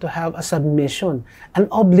going to have a submission,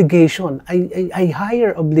 an obligation, a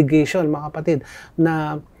higher obligation, mga kapatid,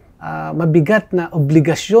 na mabigat na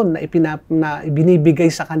obligasyon na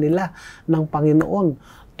ibinibigay sa kanila ng Panginoon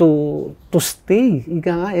to stay.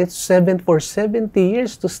 Ika nga, it's 70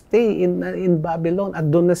 years to stay in Babylon. At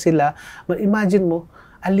doon na sila, imagine mo,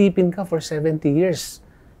 alipin ka for 70 years.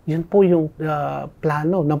 Yun po yung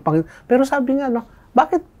plano ng Panginoon. Pero sabi nga, no,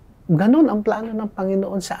 bakit ganun ang plano ng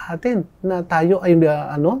Panginoon sa atin? Na tayo ay,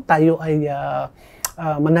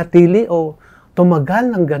 manatili o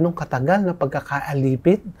tumagal ng ganong katagal na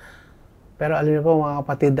pagkakaalipin. Pero alam niyo po, mga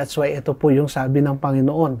kapatid, that's why ito po yung sabi ng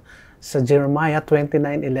Panginoon sa Jeremiah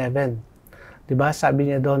 29:11. Diba? Sabi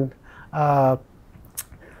niya doon,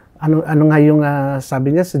 ano nga yung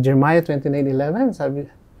sabi niya sa Jeremiah 29:11? Sabi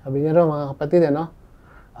niya doon, mga kapatid, ano?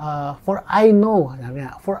 For I know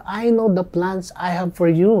the plans I have for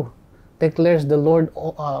you, declares the Lord,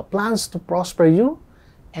 plans to prosper you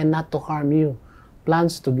and not to harm you,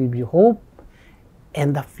 plans to give you hope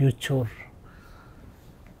and the future.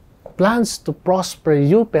 Plans to prosper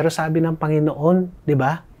you, pero sabi ng Panginoon, di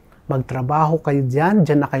ba? Magtrabaho kayo dyan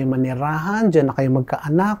na kayo manirahan, dyan na kayo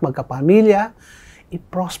magkaanak, magkapamilya,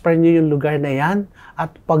 i-prosper nyo yung lugar na yan,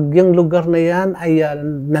 at pag yung lugar na yan ay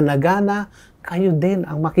nanagana, kayo din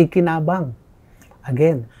ang makikinabang.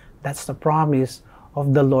 Again, that's the promise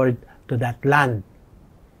of the Lord to that land.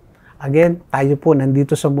 Again, tayo po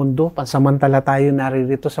nandito sa mundo, pansamantala tayo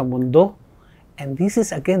naririto sa mundo, and this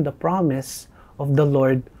is again the promise of the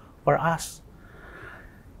Lord for us.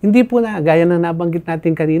 Hindi po na, gaya na nabanggit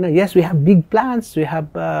natin kanina, yes, we have big plans, we have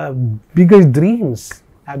bigger dreams.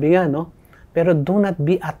 Sabi nga, no? Pero do not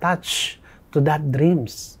be attached to that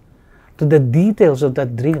dreams, to the details of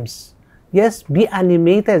that dreams. Yes, be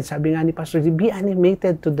animated. Sabi nga ni Pastor G, be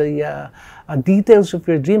animated to the details of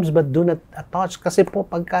your dreams, but do not attach. Kasi po,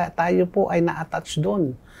 pagka tayo po ay na-attach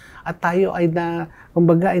doon, at tayo ay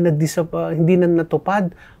kumbaga, ay hindi na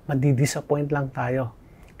natupad, madi-disappoint lang tayo.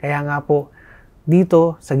 Kaya nga po,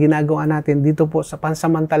 dito sa ginagawa natin, dito po sa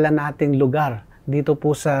pansamantala nating lugar, dito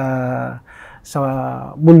po sa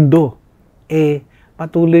mundo,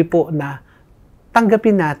 patuloy po na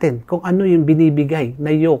tanggapin natin kung ano yung binibigay na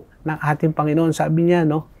yoke ng ating Panginoon. Sabi niya,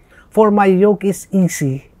 no, "For my yoke is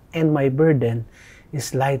easy and my burden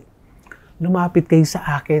is light." Lumapit kayo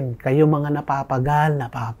sa akin, kayo mga napapagal,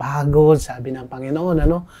 napapagod, sabi ng Panginoon,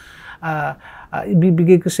 ano?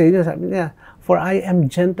 Ibibigay ko sa inyo, sabi niya, "For I am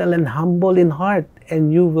gentle and humble in heart,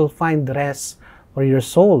 and you will find rest for your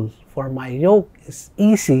soul. For my yoke is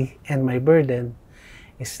easy and my burden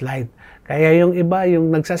is light." Kaya yung iba, yung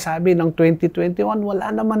nagsasabi ng 2021,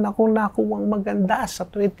 wala naman akong nakuwang maganda sa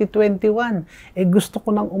 2021. Gusto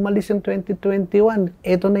ko nang umalis yung 2021.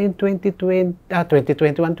 Ito na yung 2020.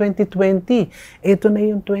 Ito na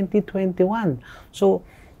yung 2021. So,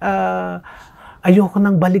 ayoko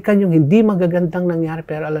nang balikan yung hindi magagandang nangyari.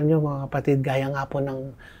 Pero alam nyo, mga kapatid, gaya nga po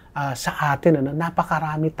ng sa atin,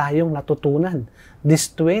 napakarami tayong natutunan. This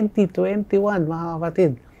 2021, mga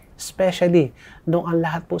kapatid, especially nung ang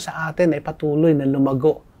lahat po sa atin ay patuloy na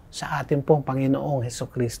lumago sa ating pong Panginoong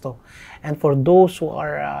Hesukristo. And for those who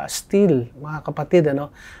are still, mga kapatid,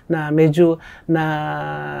 na medyo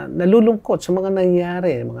nalulungkot sa mga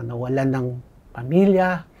nangyari, mga nawalan ng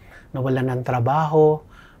pamilya, nawalan ng trabaho,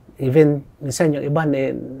 even minsan yung iba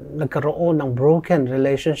nagkaroon ng broken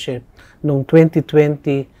relationship noong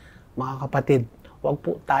 2020, mga kapatid, huwag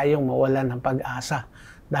po tayong mawalan ng pag-asa.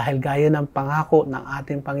 Dahil gaya ng pangako ng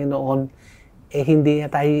ating Panginoon, hindi niya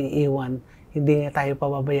tayo iiwan, hindi niya tayo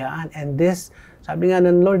pababayaan. And this, sabi nga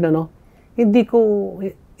ng Lord, hindi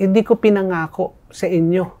ko pinangako sa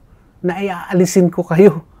inyo na iaalisin ko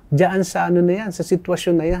kayo diyan sa na yan, sa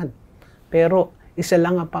sitwasyon na yan. Pero isa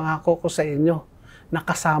lang ang pangako ko sa inyo,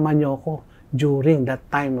 nakasama niyo ako during that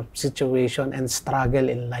time of situation and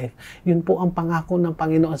struggle in life. Yun po ang pangako ng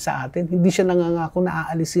Panginoon sa atin. Hindi siya nangangako na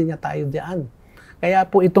aalisin niya tayo diyan. Kaya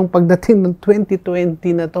po itong pagdating ng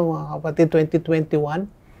 2020 na to, mga kapatid,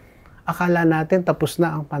 2021, akala natin tapos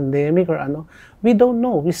na ang pandemic or ano. We don't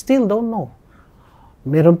know. We still don't know.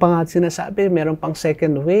 Meron pa nga sinasabi, meron pang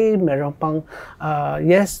second wave, meron pang,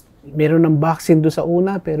 yes, meron ng vaccine doon sa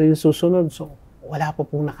una, pero yung susunod, so wala pa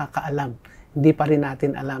pong nakakaalam. Hindi pa rin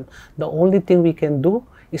natin alam. The only thing we can do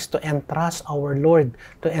is to entrust our Lord,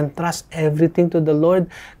 to entrust everything to the Lord.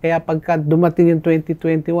 Kaya pagka dumating yung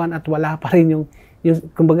 2021 at wala pa rin yung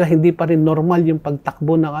kumbaga hindi pa rin normal yung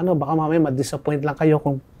pagtakbo ng ano, baka mamaya ma-disappoint lang kayo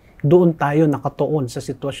kung doon tayo nakatuon sa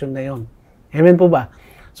sitwasyon na yon. Amen po ba?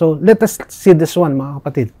 So, let us see this one, mga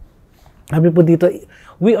kapatid. Sabi po dito,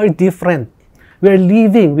 we are different. We are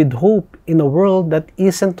living with hope in a world that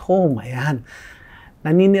isn't home. Ayan.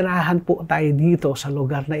 Naninirahan po tayo dito sa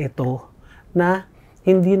lugar na ito na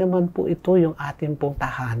hindi naman po ito yung ating pong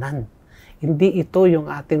tahanan. Hindi ito yung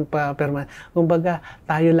ating permanent. Kumbaga,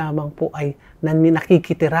 tayo lamang po ay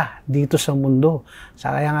nakikitira dito sa mundo.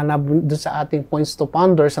 Kaya nga doon sa ating points to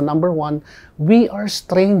ponder, sa number 1, we are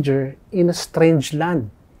stranger in a strange land.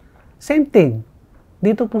 Same thing.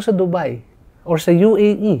 Dito po sa Dubai, or sa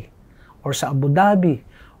UAE, or sa Abu Dhabi,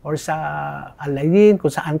 or sa Alayin, kung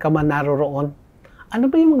saan ka man naroroon. Ano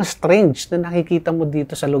ba yung mga strange na nakikita mo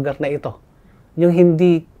dito sa lugar na ito? Yung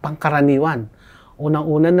hindi pangkaraniwan.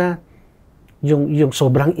 Unang-una na, yung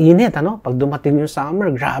sobrang init, ano? Pag dumating yung summer,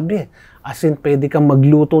 grabe. As in, pwede kang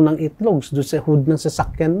magluto ng itlog doon sa hood ng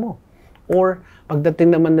sasakyan mo. Or,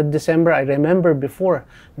 pagdating naman na December, I remember before,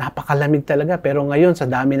 napakalamig talaga. Pero ngayon, sa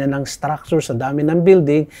dami na ng structure, sa dami ng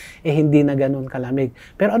building, hindi na ganun kalamig.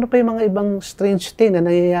 Pero ano pa yung mga ibang strange thing na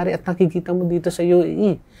nangyayari at nakikita mo dito sa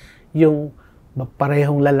UAE? Yung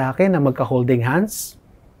parehong lalaki na magka-holding hands,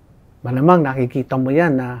 malamang nakikita mo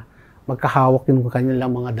yan na magkahawak yung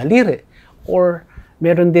kanilang mga daliri. Or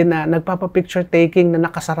meron din na nagpapa-picture taking na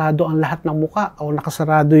nakasarado ang lahat ng muka o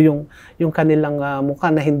nakasarado yung kanilang muka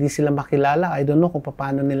na hindi sila makilala. I don't know kung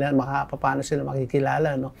paano sila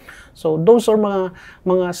makikilala, no? So those are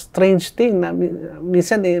mga strange thing na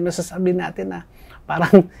minsan masasabi natin na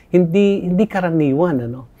parang hindi karaniwan,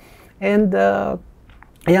 ano? And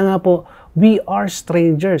kaya nga po, we are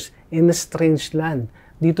strangers in a strange land.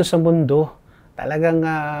 Dito sa mundo, talagang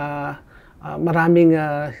maraming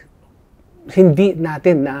hindi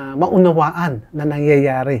natin maunawaan na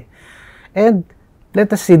nangyayari. And let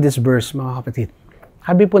us see this verse, mga kapatid.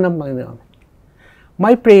 Sabi po ng Panginoon,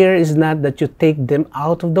 my prayer is not that you take them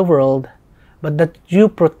out of the world, but that you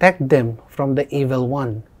protect them from the evil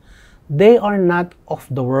one. They are not of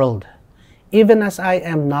the world, even as I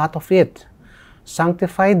am not of it.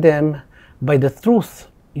 Sanctify them by the truth.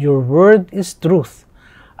 Your word is truth.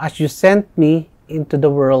 As you sent me into the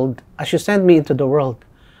world, I have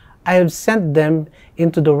sent them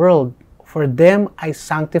into the world. For them I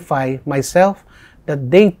sanctify myself,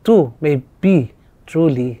 that they too may be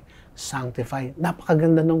truly sanctified.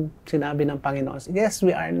 Napakaganda nung sinabi ng Panginoon. Yes,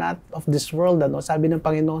 we are not of this world. Ano? Sabi ng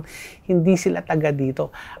Panginoon, hindi sila taga dito.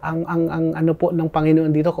 Ang ano po ng Panginoon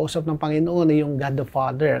dito, kausap ng Panginoon ay yung God the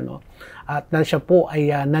Father. Ano? At na siya po ay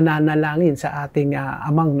nananalangin sa ating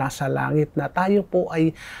amang nasa langit na tayo po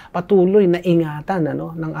ay patuloy na ingatan,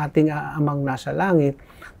 ano, ng ating amang nasa langit.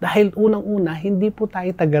 Dahil unang-una, hindi po tayo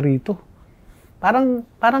taga rito. Parang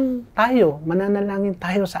tayo, mananalangin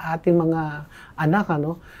tayo sa ating mga anak,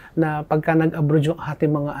 ano, na pagka nag-abroad yung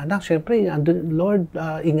ating mga anak, syempre, Lord,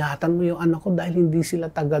 ingatan mo yung anak ko dahil hindi sila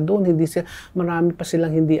taga doon, marami pa silang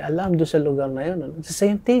hindi alam doon sa lugar na yun. Ano. It's the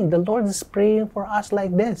same thing, the Lord is praying for us like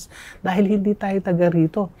this, dahil hindi tayo taga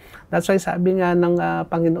rito. That's why sabi nga ng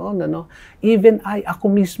Panginoon, ano, even ako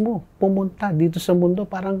mismo, pumunta dito sa mundo,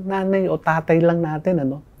 parang nanay o tatay lang natin,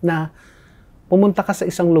 ano, na pumunta ka sa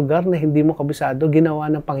isang lugar na hindi mo kabisado,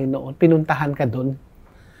 ginawa ng Panginoon, pinuntahan ka doon.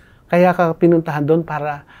 Kaya ka pinuntahan doon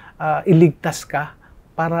para iligtas ka,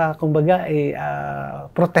 para kumbaga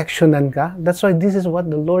protectionan ka. That's why this is what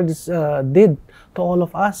the Lord did to all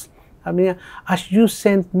of us. Sabi niya, as you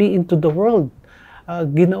sent me into the world,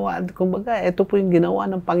 ginawa, kumbaga, ito po yung ginawa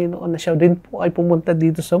ng Panginoon na siya din po ay pumunta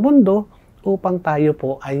dito sa mundo upang tayo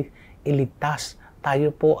po ay iligtas.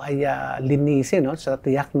 Tayo po ay linisin, no, sa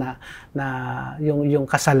tiyak na yung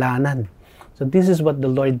kasalanan. So this is what the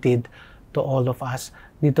Lord did to all of us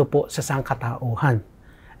dito po sa sangkatauhan.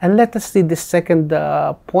 And let us see the second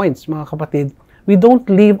points, mga kapatid. We don't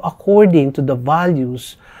live according to the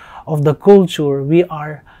values of the culture we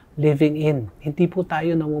are living in. Hindi po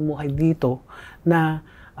tayo namumuhay dito na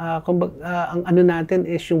ang ano natin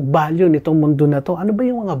is yung value nitong mundo na to. Ano ba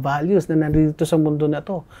yung mga values na nandito sa mundo na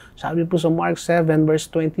to? Sabi po sa Mark 7 verse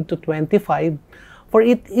 20 to 25, "For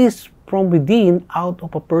it is from within, out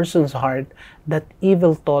of a person's heart, that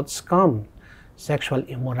evil thoughts come. Sexual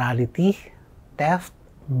immorality, theft,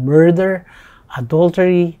 murder,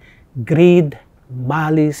 adultery, greed,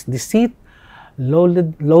 malice, deceit,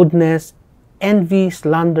 lewdness, envy,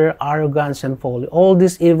 slander, arrogance, and folly. All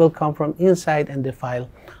this evil come from inside and defile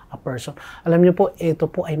a person." Alam niyo po, ito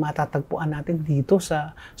po ay matatagpuan natin dito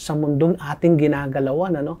sa mundong ating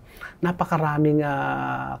ginagalawan. Napakaraming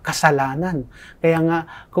kasalanan. Kaya nga,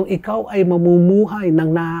 kung ikaw ay mamumuhay ng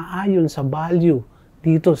naaayon sa value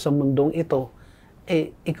dito sa mundong ito,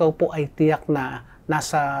 ikaw po ay tiyak na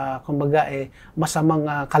nasa, kumbaga, masamang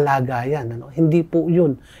kalagayan. Hindi po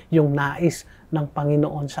yun yung nais ng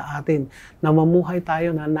Panginoon sa atin. Na mamuhay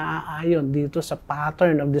tayo na naaayon dito sa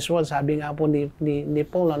pattern of this world. Sabi nga po ni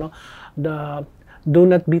Paul, do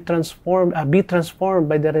not be transformed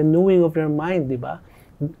by the renewing of your mind, di ba?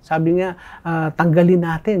 Sabi nga, tanggalin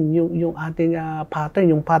natin yung ating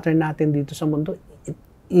pattern, yung pattern natin dito sa mundo.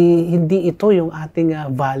 Hindi ito yung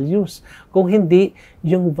ating values. Kung hindi,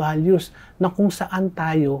 yung values na kung saan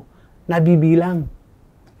tayo nabibilang.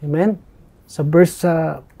 Amen? Sa verse,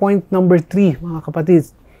 point number 3, mga kapatid,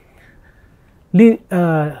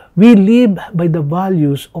 we live by the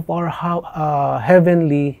values of our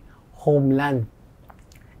heavenly homeland.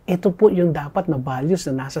 Ito po yung dapat na values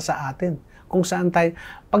na nasa sa atin. Kung saan tayo,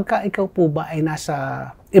 pagka ikaw po ba ay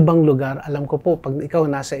nasa ibang lugar, alam ko po, pag ikaw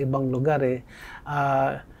nasa ibang lugar,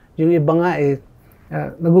 yung iba nga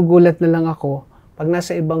nagugulat na lang ako, pag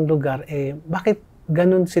nasa ibang lugar, bakit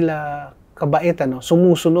ganun sila kabait,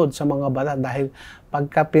 sumusunod sa mga batas? Dahil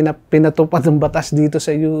pagka pinatupad ng batas dito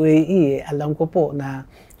sa UAE, alam ko po na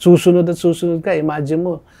susunod at susunod ka. Imagine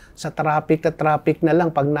mo, sa traffic na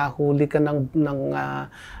lang, pag nahuli ka ng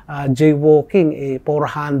jaywalking,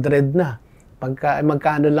 400 na. Pagka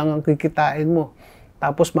magkano lang ang kikitain mo.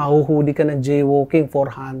 Tapos mahuhuli ka ng jaywalking,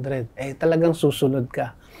 400. Talagang susunod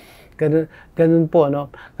ka. Ganun po,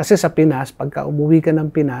 Kasi sa Pinas, pagka umuwi ka ng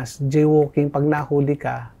Pinas, jaywalking, pag nahuli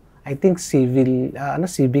ka, I think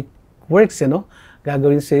civic works,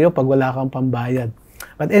 gagawin sa iyo pag wala kang pambayad.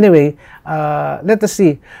 But anyway, let us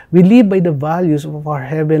see. We live by the values of our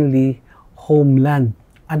heavenly homeland.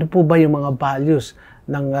 Ano po ba yung mga values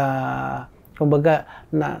ng, kumbaga,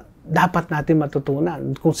 na dapat natin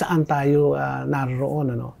matutunan kung saan tayo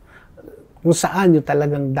naroon, kung saan yung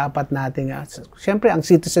talagang dapat natin. Siyempre, ang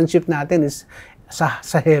citizenship natin is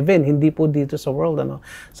sa heaven, hindi po dito sa world.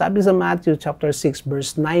 Sabi sa Matthew chapter 6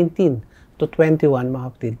 verse 19 to 21,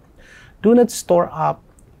 mga kapatid, "Do not store up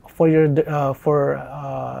for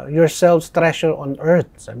yourselves treasure on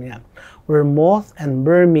earth," sabi niya, "where moth and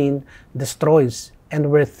vermin destroys,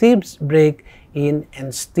 and where thieves break in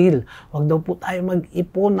and steal." Huwag daw po tayo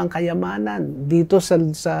mag-ipon ng kayamanan dito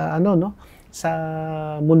sa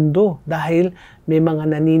mundo dahil may mga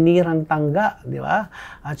naninirang tangga, di ba?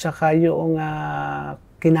 At saka yung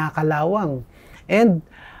kinakalawang. And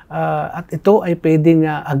at ito ay pwedeng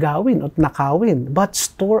agawin at nakawin. But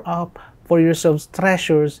store up for yourselves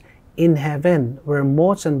treasures in heaven, where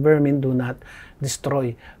moths and vermin do not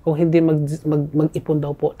destroy. Kung hindi mag-ipon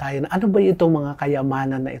daw po tayo, ano ba itong mga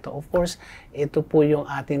kayamanan na ito? Of course, ito po yung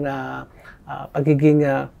ating pagiging,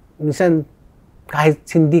 minsan, kahit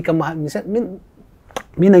hindi ka mahal, minsan,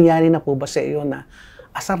 may nangyari na po ba sa iyo na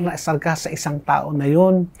asar ka sa isang tao na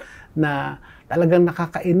yon na talagang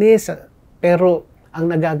nakakainis, pero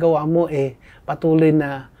ang nagagawa mo patuloy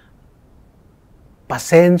na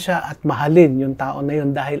pasensya at mahalin yung tao na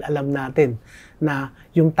yon dahil alam natin na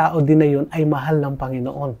yung tao din na yun ay mahal ng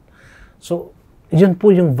Panginoon. So, yun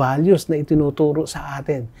po yung values na itinuturo sa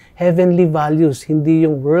atin. Heavenly values, hindi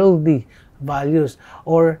yung worldly values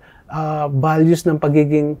or values ng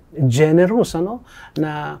pagiging generous,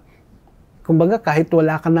 na kumbaga kahit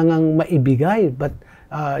wala ka nang maibigay, but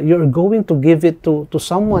you're going to give it to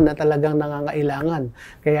someone na talagang nangangailangan.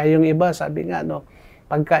 Kaya yung iba, sabi nga,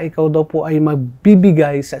 pagka ikaw daw po ay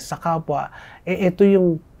magbibigay sa kapwa, ito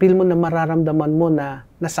yung feel mo na mararamdaman mo na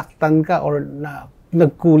nasaktan ka or na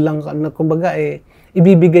nagkulang ka, na kumbaga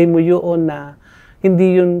ibibigay mo yun na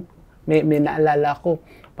hindi yun, may naalala ko,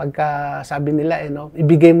 Pagka sabi nila,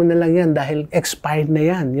 ibigay mo na lang yan dahil expired na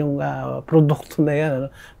yan, yung produkto na yan.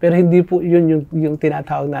 Pero hindi po yun yung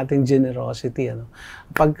tinatawag natin generosity.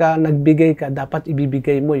 Pagka nagbigay ka, dapat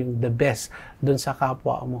ibibigay mo yung the best dun sa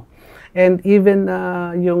kapwa mo. And even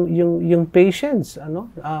yung patience,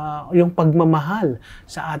 yung pagmamahal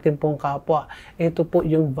sa ating pong kapwa, ito po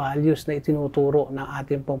yung values na itinuturo ng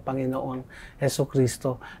ating pong Panginoon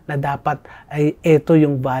Jesucristo, na dapat ay ito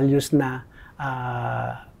yung values na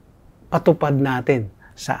patupad natin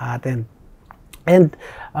sa atin. And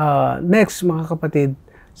next mga kapatid,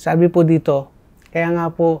 sabi po dito, kaya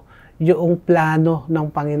nga po yung plano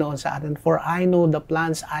ng Panginoon sa atin. For I know the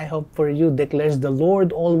plans I have for you, declares the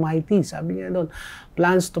Lord Almighty. Sabi niya doon,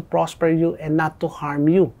 plans to prosper you and not to harm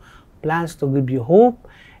you. Plans to give you hope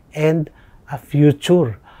and a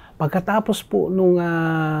future. Pagkatapos po nung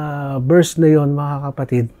verse na yon mga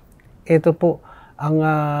kapatid, ito po ang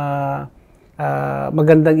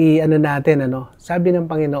magandang natin, sabi ng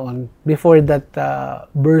Panginoon, before that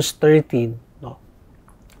verse 13,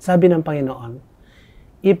 sabi ng Panginoon,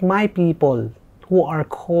 if my people who are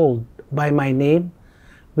called by my name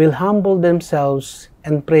will humble themselves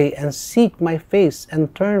and pray and seek my face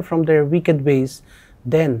and turn from their wicked ways,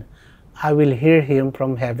 then I will hear him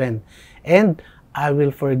from heaven, and I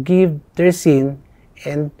will forgive their sin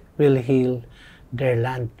and will heal their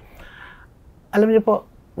land. Alam niyo po,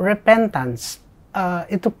 repentance,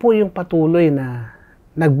 ito po yung patuloy na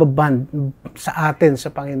nagbaband sa atin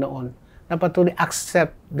sa Panginoon, na patuloy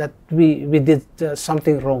accept that we did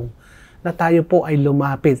something wrong, na tayo po ay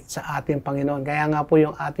lumapit sa ating Panginoon. Kaya nga po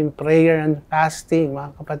yung ating prayer and fasting,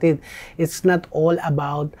 mga kapatid, it's not all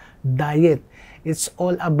about diet. It's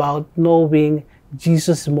all about knowing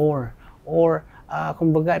Jesus more. Or,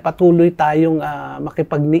 kumbaga, patuloy tayong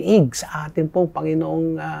makipagniig sa ating pong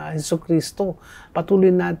Panginoong Jesucristo.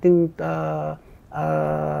 Patuloy nating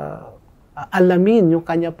alamin yung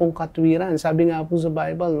kanya pong katwiran. Sabi nga po sa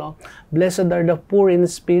Bible, blessed are the poor in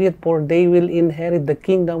spirit, for they will inherit the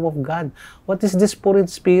kingdom of God. What is this poor in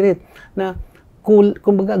spirit? Na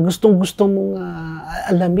kumbaga gustong-gusto mong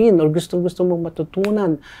alamin or gustong-gusto mong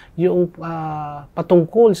matutunan yung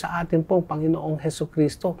patungkol sa ating pong Panginoong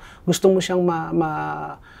Jesucristo. Gusto mo siyang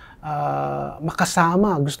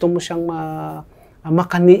makasama, gusto mo siyang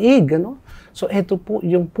makaniig, So, ito po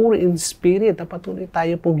yung poor in spirit, na patuloy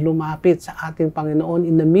tayo pong lumapit sa ating Panginoon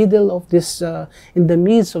in the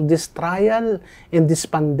midst of this trial, in this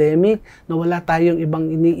pandemic, na wala tayong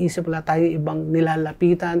ibang iniisip, wala tayong ibang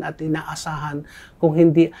nilalapitan at inaasahan kung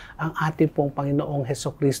hindi ang ating pong Panginoong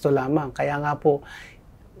Jesucristo lamang. Kaya nga po,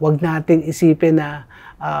 wag nating isipin na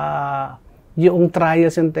yung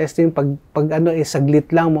trials and testing, pag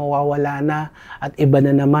saglit lang, mawawala na, at iba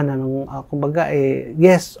na naman, kumbaga,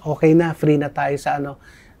 yes, okay na, free na tayo sa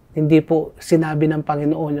Hindi po sinabi ng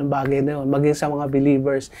Panginoon yung bagay na yun. Maging sa mga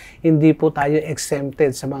believers, hindi po tayo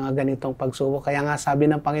exempted sa mga ganitong pagsubok. Kaya nga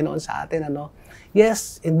sabi ng Panginoon sa atin,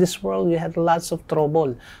 yes, in this world you had lots of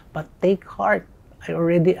trouble, but take heart, I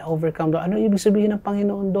already overcome the... Ano ibig sabihin ng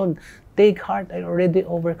Panginoon doon? Take heart, I already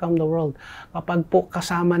overcome the world. Kapag po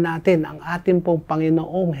kasama natin ang ating pong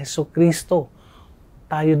Panginoong Jesucristo,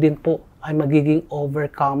 tayo din po ay magiging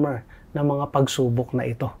overcomer ng mga pagsubok na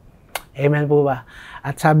ito. Amen po ba?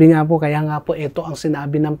 At sabi nga po, kaya nga po ito ang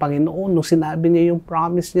sinabi ng Panginoon nung sinabi niya yung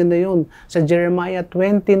promise niya na yun sa Jeremiah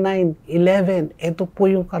 29:11. Ito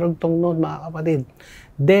po yung karugtong noon, mga kapatid.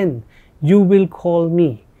 Then you will call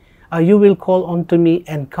unto me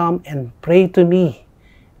and come and pray to me,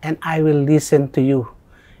 and I will listen to you.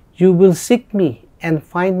 You will seek me and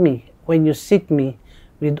find me when you seek me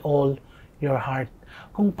with all your heart.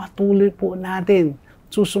 Kung patuloy po natin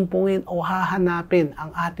susumpungin o hahanapin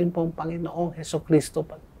ang ating pong Panginoong Jesucristo,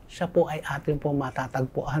 siya po ay ating pong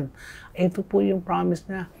matatagpuan. Ito po yung promise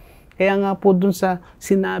niya. Kaya nga po dun sa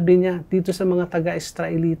sinabi niya dito sa mga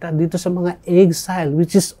taga-Israelita, dito sa mga exile,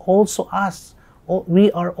 which is also us.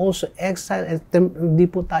 We are also exile, at hindi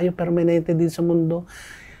po tayo permanente din sa mundo.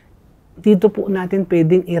 Dito po natin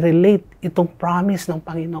pwedeng i-relate itong promise ng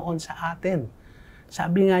Panginoon sa atin.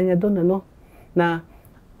 Sabi nga niya doon, na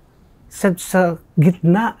sa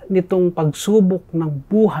gitna nitong pagsubok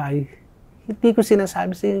ng buhay, hindi ko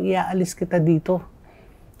sinasabi sa iyo, iaalis kita dito.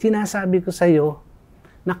 Sinasabi ko sa iyo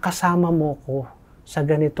na kasama mo ko sa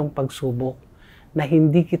ganitong pagsubok, na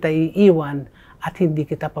hindi kita iiwan at hindi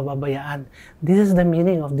kita pababayaan. This is the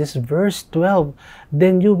meaning of this verse 12.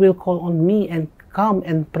 Then you will call on me and come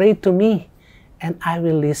and pray to me, and I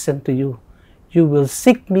will listen to you. You will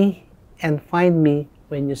seek me and find me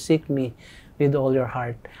when you seek me with all your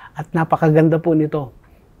heart. At napakaganda po nito.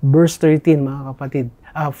 Verse 13, mga kapatid.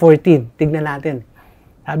 14, tignan natin.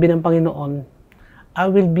 Sabi ng Panginoon, I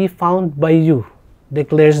will be found by you,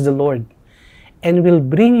 declares the Lord, and will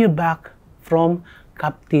bring you back from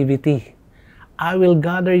captivity. I will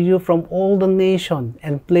gather you from all the nations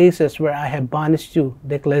and places where I have banished you,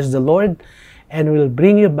 declares the Lord, and will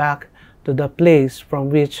bring you back to the place from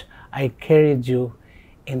which I carried you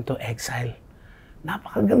into exile.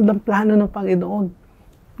 Napakagandang plano ng Panginoon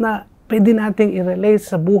na pwede nating i-relate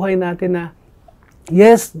sa buhay natin na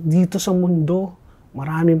yes, dito sa mundo,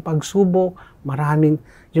 maraming pagsubok, maraming,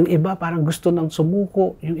 yung iba parang gusto nang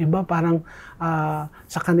sumuko, yung iba parang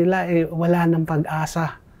sa kanila wala ng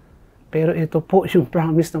pag-asa. Pero ito po yung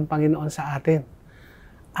promise ng Panginoon sa atin.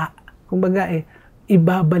 Kumbaga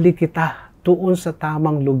ibabalik kita doon sa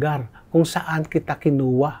tamang lugar kung saan kita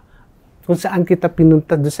kinuha. Kung saan kita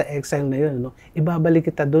pinunta doon sa exile na yun. No?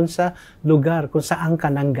 Ibabalik kita doon sa lugar kung saan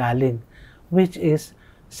ka nanggaling. Which is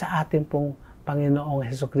sa atin pong Panginoong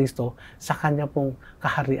Hesukristo, sa Kanya pong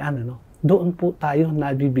kaharian. Ano? Doon po tayo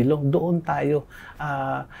nabibilong. Doon tayo,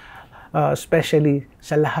 especially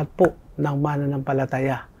sa lahat po ng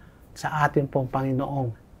mananampalataya sa atin pong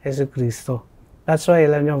Panginoong Hesukristo. That's why,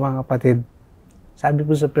 alam niyo mga kapatid, sabi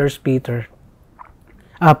po sa 1 Peter,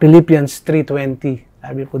 Philippians 3:20,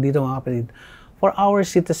 sabi po dito mga kapatid, for our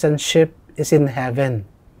citizenship is in heaven,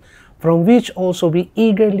 from which also we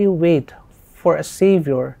eagerly wait for a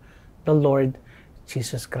Savior, the Lord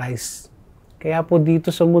Jesus Christ. Kaya po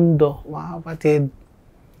dito sa mundo, mga kapatid,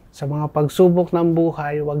 sa mga pagsubok ng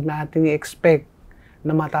buhay, huwag natin i-expect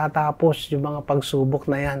na matatapos yung mga pagsubok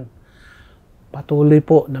na yan. Patuloy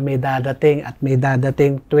po na may dadating at may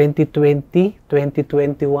dadating 2020,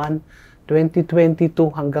 2021, 2022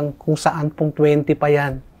 hanggang kung saan pong 20 pa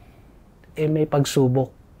yan, may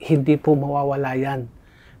pagsubok. Hindi po mawawala yan.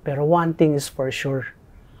 Pero one thing is for sure,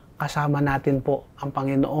 kasama natin po ang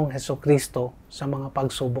Panginoong Hesukristo sa mga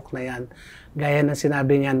pagsubok na yan. Gaya ng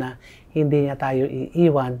sinabi niya na hindi niya tayo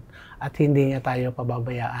iiwan at hindi niya tayo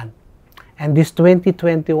pababayaan. And this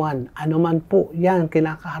 2021, ano man po yan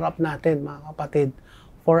kinakaharap natin mga kapatid.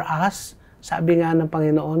 For us, sabi nga ng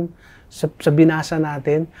Panginoon, sa binasa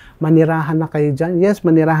natin, manirahan na kayo dyan. Yes,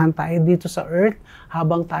 manirahan tayo dito sa earth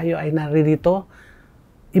habang tayo ay naririto.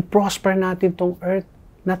 I-prosper natin tong earth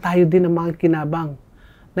na tayo din ang mga kinabang.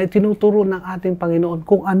 Na itinuturo ng ating Panginoon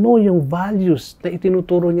kung ano yung values na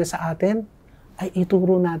itinuturo niya sa atin, ay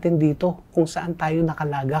ituro natin dito kung saan tayo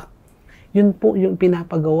nakalagak. Yun po yung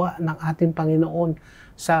pinapagawa ng ating Panginoon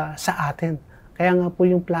sa atin. Kaya nga po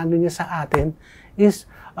yung plano niya sa atin is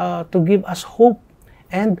to give us hope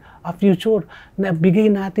and a future. Na bigay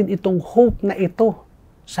natin itong hope na ito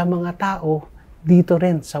sa mga tao dito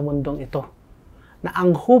rin sa mundong ito. Na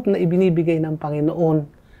ang hope na ibinibigay ng Panginoon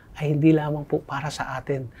ay hindi lamang po para sa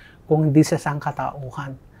atin, kung hindi sa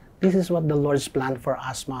sangkatauhan. This is what the Lord's plan for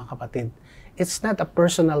us, mga kapatid. It's not a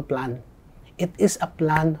personal plan. It is a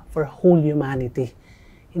plan for whole humanity.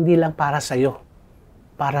 Hindi lang para sa iyo,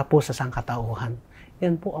 para po sa sangkatauhan.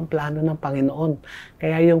 Yan po ang plano ng Panginoon.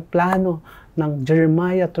 Kaya yung plano ng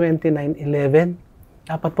Jeremiah 29:11,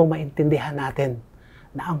 dapat po maintindihan natin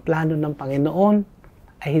na ang plano ng Panginoon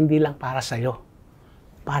ay hindi lang para sa iyo,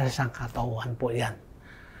 para sa sangkatauhan po yan.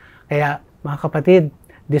 Kaya mga kapatid,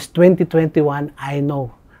 this 2021, I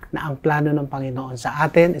know na ang plano ng Panginoon sa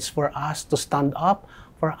atin is for us to stand up,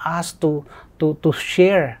 for us to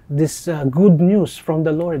share this good news from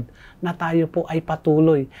the Lord, na tayo po ay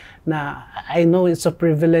patuloy. Na I know it's a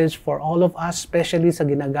privilege for all of us, especially sa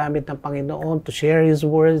ginagamit ng Panginoon, to share His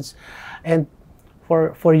words. And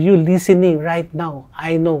for you listening right now,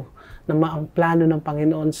 I know na ang plano ng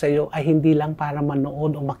Panginoon sa iyo ay hindi lang para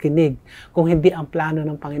manood o makinig. Kung hindi, ang plano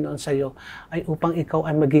ng Panginoon sa iyo ay upang ikaw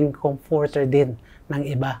ay maging comforter din ng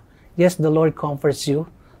iba. Yes, the Lord comforts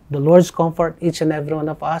you. The Lord's comfort each and every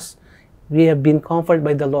one of us. We have been comforted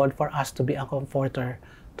by the Lord for us to be a comforter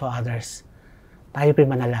to others. Tayo po'y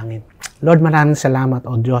manalangin. Lord, maraming salamat,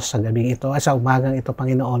 O Diyos, sa gabing ito, sa umagang ito,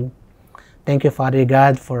 Panginoon. Thank you, Father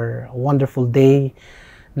God, for a wonderful day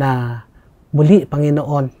na muli,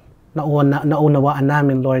 Panginoon, naunawaan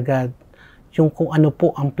namin, Lord God, yung kung ano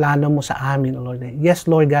po ang plano mo sa amin, Lord. Yes,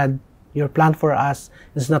 Lord God, your plan for us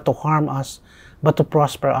is not to harm us, but to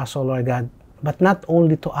prosper us, O Lord God. But not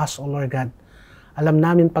only to us, O Lord God. Alam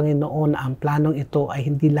namin, Panginoon, na ang planong ito ay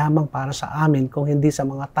hindi lamang para sa amin, kung hindi sa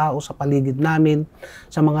mga tao sa paligid namin,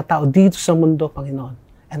 sa mga tao dito sa mundo, Panginoon.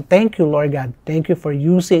 And thank you, Lord God. Thank you for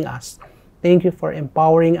using us. Thank you for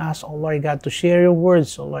empowering us, O Lord God, to share your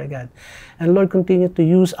words, O Lord God. And Lord, continue to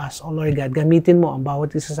use us, O Lord God. Gamitin mo ang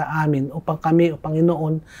bawat isa sa amin upang kami, O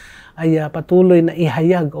Panginoon, ay patuloy na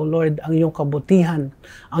ihayag, O Lord, ang iyong kabutihan,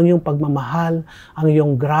 ang iyong pagmamahal, ang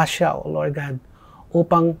iyong grasya, O Lord God,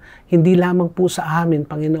 upang hindi lamang po sa amin,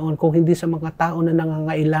 Panginoon, kung hindi sa mga tao na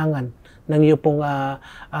nangangailangan ng iyo pong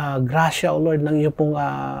grasya, O Lord, ng iyo pong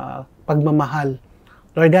pagmamahal.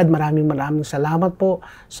 Lord God, maraming salamat po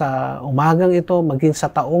sa umagang ito, maging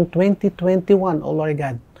sa taong 2021, O Lord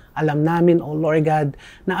God. Alam namin, O Lord God,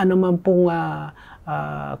 na anuman pong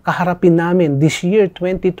kaharapin namin this year,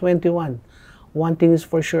 2021. One thing is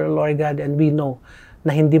for sure, Lord God, and we know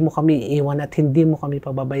na hindi mo kami iiwan at hindi mo kami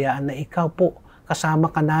pababayaan, na ikaw po,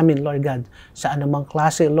 kasama ka namin, Lord God, sa anumang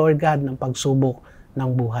klase, Lord God, ng pagsubok ng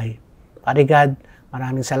buhay. Father God,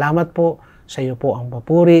 maraming salamat po. Sa iyo po ang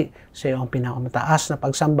papuri, sa iyo ang pinakamataas na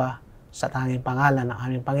pagsamba sa tanging pangalan ng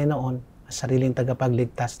aming Panginoon at sariling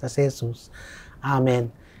tagapagligtas na si Jesus.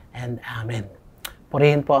 Amen and Amen.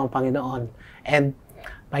 Purihin po ang Panginoon. And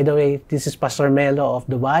by the way, this is Pastor Melo of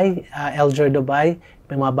Dubai, LJOR Dubai.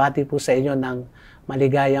 Pumabati po sa inyo ng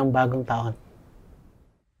maligayang bagong taon.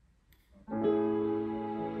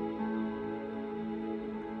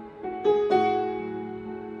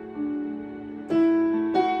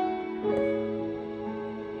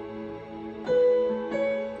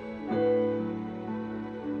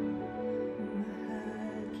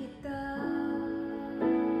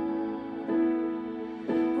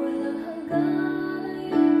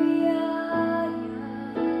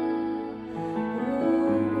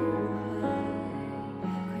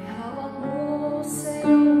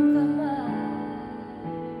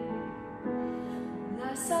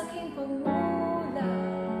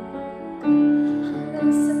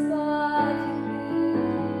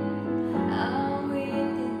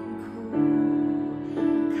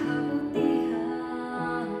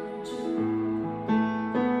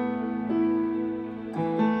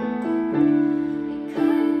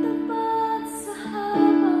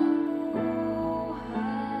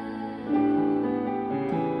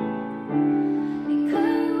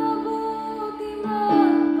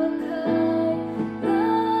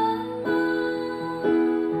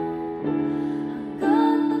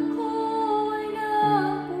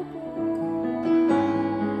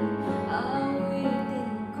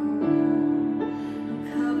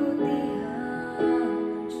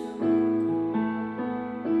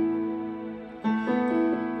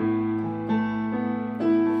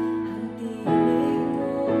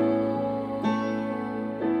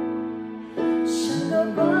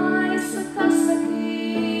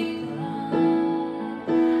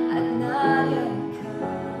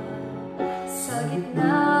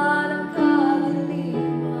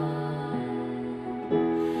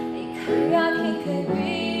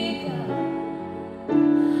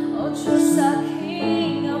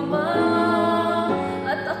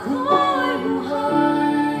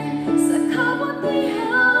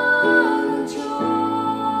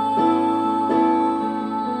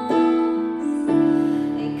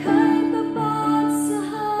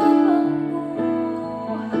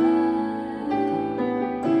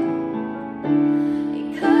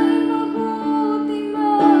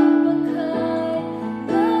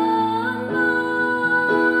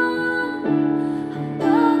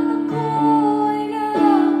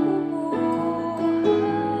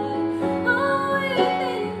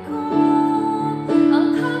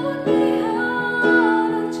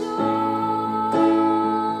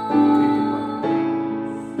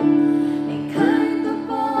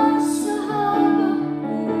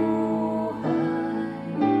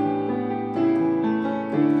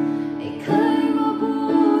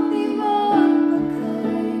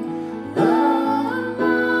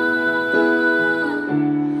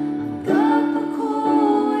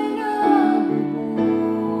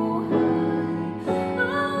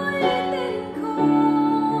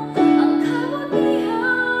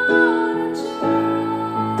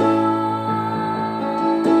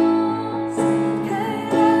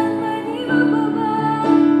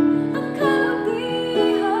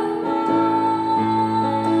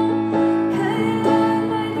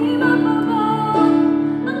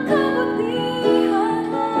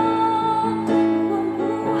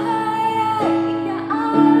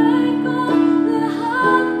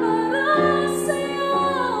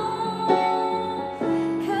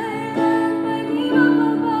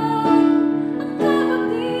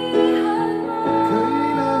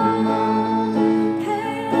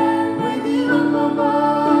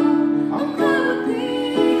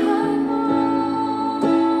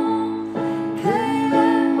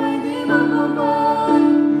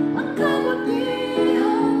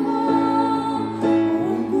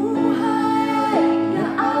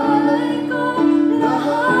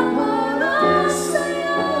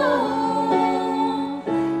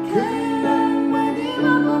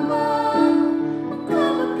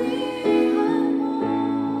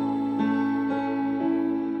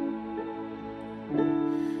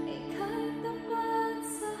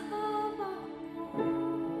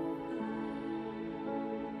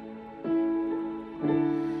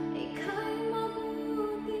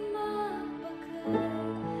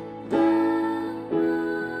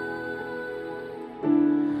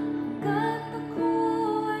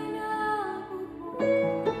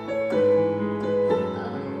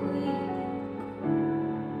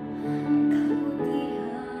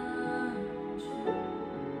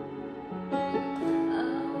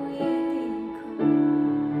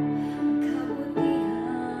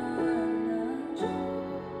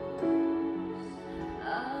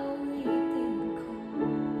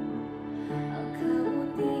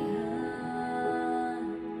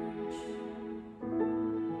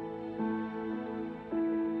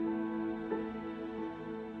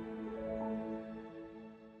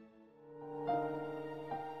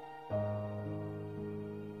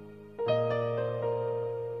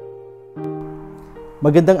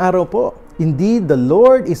 Magandang araw po. Indeed, the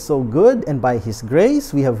Lord is so good, and by His grace,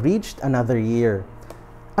 we have reached another year.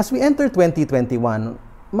 As we enter 2021,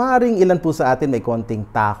 maaring ilan po sa atin may konting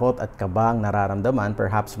takot at kabang nararamdaman.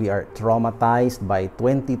 Perhaps we are traumatized by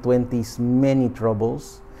 2020's many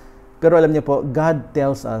troubles. Pero alam niyo po, God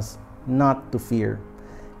tells us not to fear.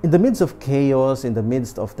 In the midst of chaos, in the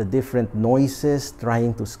midst of the different noises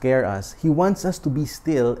trying to scare us, He wants us to be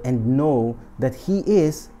still and know that He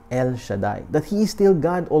is El Shaddai, that He is still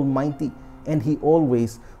God Almighty, and He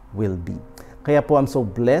always will be. Kaya po, I'm so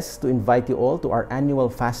blessed to invite you all to our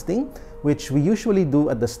annual fasting, which we usually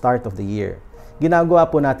do at the start of the year. Ginagawa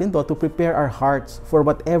po natin to prepare our hearts for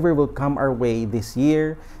whatever will come our way this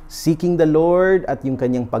year, seeking the Lord at yung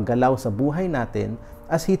kanyang paggalaw sa buhay natin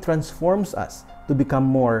as He transforms us to become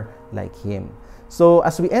more like Him. So,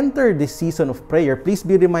 as we enter this season of prayer, please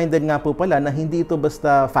be reminded nga po pala na hindi ito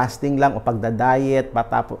basta fasting lang o pagda-diet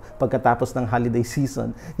pagkatapos ng holiday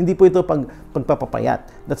season. Hindi po ito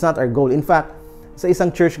pagpapapayat. That's not our goal. In fact, sa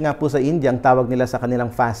isang church nga po sa India, ang tawag nila sa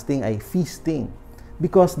kanilang fasting ay feasting.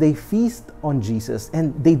 Because they feast on Jesus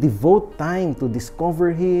and they devote time to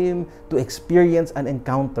discover Him, to experience an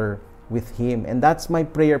encounter with Him. And that's my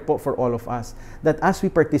prayer po for all of us, that as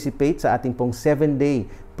we participate sa ating pong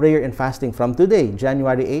 7-day prayer and fasting from today,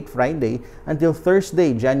 January 8, Friday, until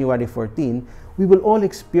Thursday, January 14, we will all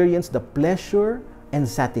experience the pleasure and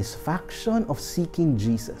satisfaction of seeking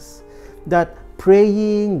Jesus. That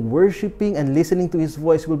praying, worshiping, and listening to His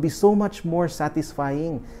voice will be so much more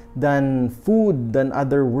satisfying than food, than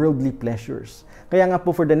other worldly pleasures. Kaya nga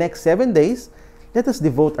po for the next 7 days, let us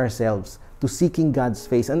devote ourselves to seeking God's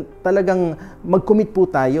face. And talagang mag-commit po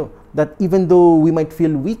tayo that even though we might feel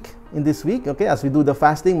weak in this week, okay, as we do the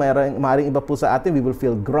fasting, maaaring iba po sa atin, we will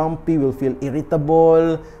feel grumpy, we will feel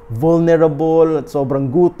irritable, vulnerable, at sobrang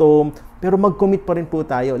gutom. Pero mag-commit pa rin po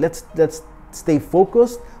tayo. Let's stay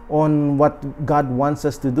focused on what God wants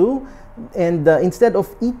us to do. And instead of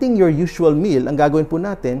eating your usual meal, ang gagawin po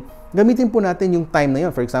natin, gamitin po natin yung time na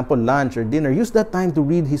yun. For example, lunch or dinner. Use that time to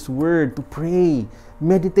read His Word, to pray,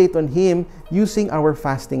 meditate on Him using our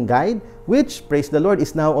fasting guide, which, praise the Lord,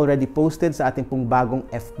 is now already posted sa ating pong bagong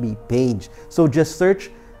FB page. So just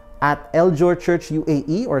search at LJOR Church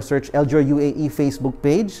UAE or search LJOR UAE Facebook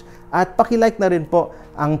page at pakilike na rin po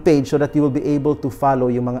ang page so that you will be able to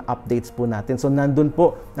follow yung mga updates po natin. So nandun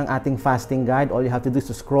po ang ating fasting guide. All you have to do is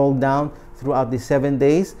to scroll down throughout these 7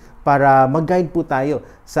 days para mag-guide po tayo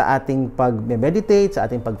sa ating pag-meditate, sa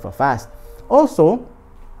ating pag-fast. Also,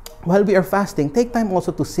 while we are fasting, take time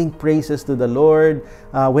also to sing praises to the Lord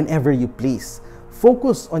whenever you please.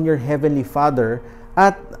 Focus on your Heavenly Father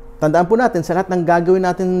at tandaan po natin sa lahat ng gagawin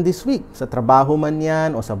natin this week, sa trabaho man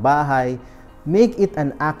yan o sa bahay, make it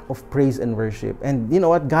an act of praise and worship. And you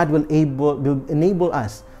know what? God will enable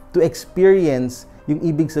us to experience yung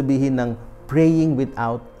ibig sabihin ng praying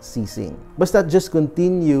without ceasing. Basta just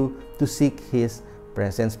continue to seek His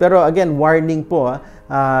presence. Pero again, warning po,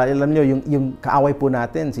 alam nyo, yung kaaway po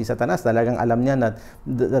natin, si Satanas, talagang alam niya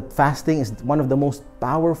that fasting is one of the most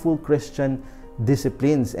powerful Christian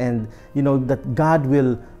disciplines, and you know that God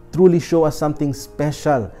will truly show us something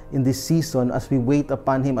special in this season as we wait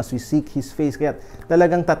upon Him, as we seek His face. Kaya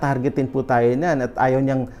talagang tatargetin po tayo niyan at ayaw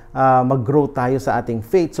niyang mag-grow tayo sa ating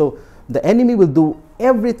faith. So, the enemy will do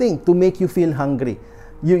everything to make you feel hungry.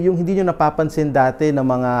 Yung hindi nyo napapansin dati ng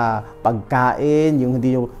mga pagkain, yung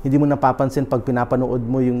hindi mo napapansin pag pinapanood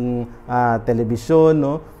mo yung television,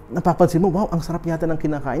 no? Napapansin mo, wow, ang sarap yata ng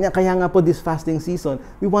kinakain niya. Kaya nga po this fasting season,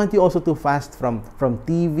 we want you also to fast from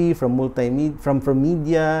TV, from multimedia, from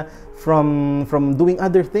media, from doing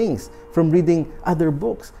other things, from reading other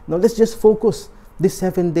books. Now, let's just focus these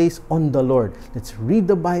 7 days on the Lord. Let's read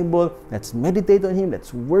the Bible, let's meditate on Him,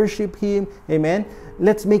 let's worship Him, amen?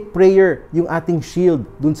 Let's make prayer yung ating shield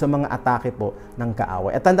dun sa mga atake po ng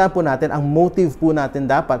kaaway. At tandaan po natin, ang motive po natin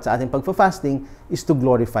dapat sa ating pagfa-fasting is to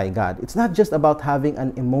glorify God. It's not just about having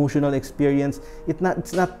an emotional experience,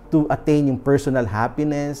 it's not to attain yung personal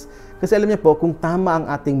happiness. Kasi alam niyo po, kung tama ang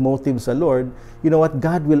ating motive sa Lord, you know what?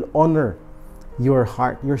 God will honor your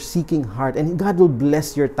heart, your seeking heart, and God will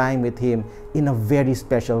bless your time with Him in a very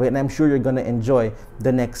special way, and I'm sure you're gonna enjoy the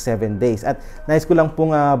next 7 days. At nais ko lang pong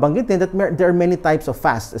banggitin that there are many types of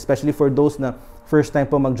fast, especially for those na first time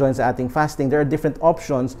po mag-join sa ating fasting. There are different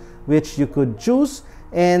options which you could choose,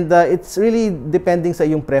 and it's really depending sa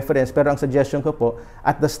iyong preference. Pero ang suggestion ko po,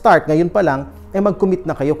 at the start, ngayon pa lang, mag-commit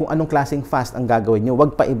na kayo kung anong klaseng fast ang gagawin nyo.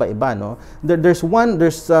 Wag pa iba-iba, no? The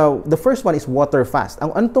first one is water fast.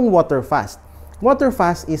 Ang antong water fast? Water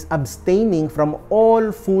fast is abstaining from all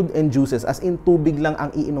food and juices, as in tubig lang ang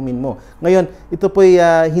iinumin mo. Ngayon, ito po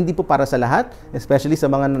hindi po para sa lahat, especially sa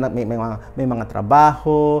mga may mga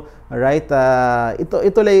trabaho, alright?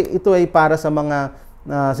 Ito ay para sa mga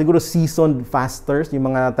siguro seasoned fasters, yung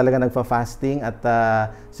mga talaga nagfa-fasting at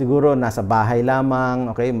siguro nasa bahay lamang,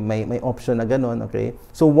 okay? May option na ganun, okay?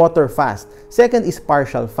 So water fast. Second is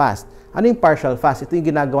partial fast. Ano yung partial fast? Ito yung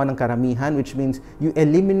ginagawa ng karamihan, which means you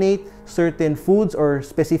eliminate certain foods or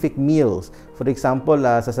specific meals. For example,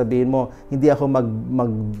 sasabihin mo, hindi ako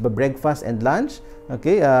mag-breakfast and lunch,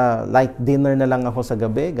 okay? Like dinner na lang ako sa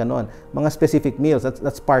gabi, ganon. Mga specific meals,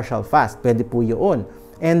 that's partial fast. Pwede po yun.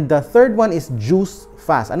 And the third one is juice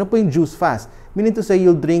fast. Ano po yung juice fast? Meaning to say,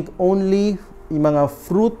 you'll drink only yung mga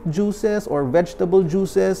fruit juices or vegetable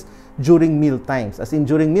juices during meal times. As in,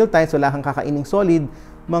 during meal times, wala kang kakaining solid,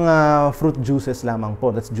 mga fruit juices lamang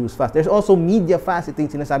po. That's juice fast. There's also media fast. Ito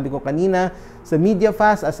yung sinasabi ko kanina. Sa media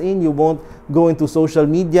fast, as in, you won't go into social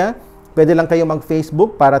media. Pwede lang kayo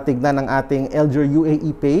mag-Facebook para tignan ang ating LJOR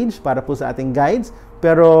UAE page para po sa ating guides.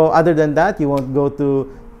 Pero other than that, you won't go to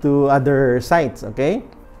other sites, okay?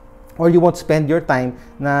 Or you won't spend your time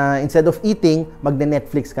na instead of eating,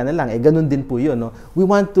 magne-Netflix ka na lang. Ganun din po yun, no? We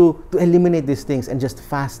want to eliminate these things and just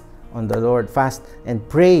fast on the Lord. Fast and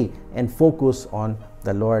pray and focus on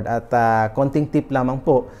the Lord. At konting tip lamang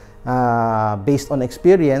po, based on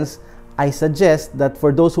experience, I suggest that for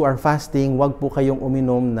those who are fasting, wag po kayong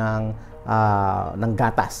uminom ng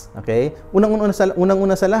gatas, okay?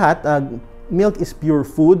 Unang-una sa lahat, milk is pure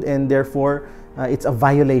food and therefore it's a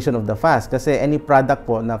violation of the fast kasi any product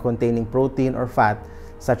po na containing protein or fat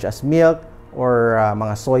such as milk or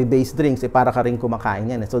mga soy-based drinks, para ka rin kumakain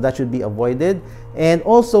yan. So that should be avoided. And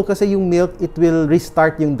also kasi yung milk, it will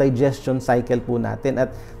restart yung digestion cycle po natin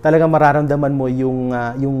at talagang mararamdaman mo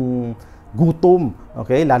yung gutom,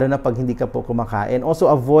 okay? Lalo na pag hindi ka po kumakain. Also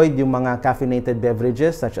avoid yung mga caffeinated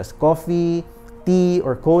beverages such as coffee, tea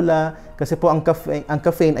or cola kasi po ang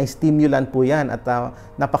caffeine ay stimulant po yan at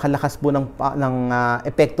napakalakas po ng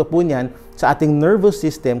epekto po niyan sa ating nervous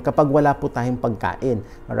system kapag wala po tayong pagkain.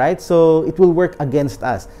 Alright? So it will work against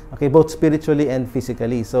us, okay, both spiritually and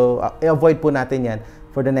physically. So avoid po natin yan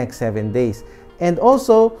for the next 7 days. And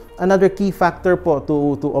also another key factor po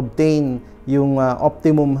to obtain yung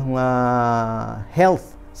optimum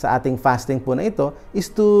health sa ating fasting po na ito is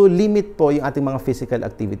to limit po yung ating mga physical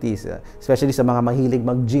activities. Especially sa mga mahilig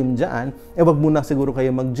mag-gym dyan, wag muna siguro kayo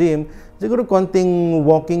mag-gym. Siguro konting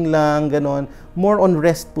walking lang, ganon. More on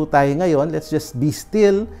rest po tayo ngayon. Let's just be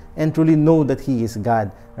still and truly know that He is God.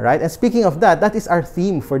 Alright? And speaking of that is our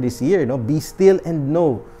theme for this year. No? Be still and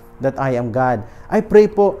know that I am God. I pray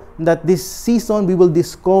po that this season we will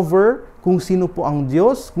discover kung sino po ang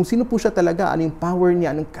Diyos, kung sino po siya talaga, ano yung power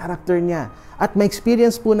niya, anong character niya. At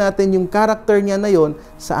ma-experience po natin yung character niya na yon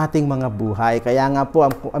sa ating mga buhay. Kaya nga po,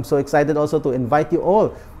 I'm so excited also to invite you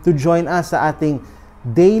all to join us sa ating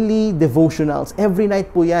daily devotionals. Every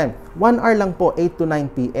night po yan. 1 hour lang po, 8 to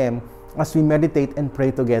 9 p.m. as we meditate and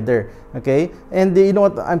pray together. Okay? And you know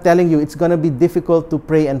what, I'm telling you, it's gonna be difficult to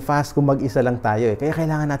pray and fast kung mag-isa lang tayo. Kaya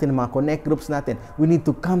kailangan natin ng mga connect groups natin. We need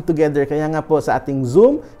to come together. Kaya nga po sa ating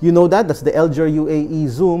Zoom, you know that's the LJOR UAE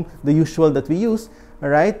Zoom, the usual that we use.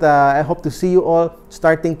 Alright? I hope to see you all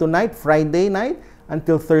starting tonight, Friday night,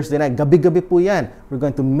 until Thursday night. Gabi-gabi po yan. We're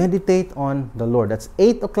going to meditate on the Lord. That's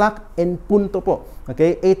 8 o'clock and punto po.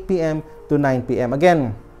 Okay? 8 p.m. to 9 p.m.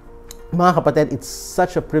 Again, mga kapatid, it's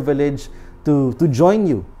such a privilege to join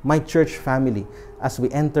you, my church family, as we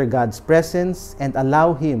enter God's presence and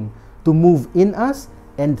allow Him to move in us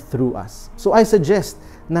and through us. So I suggest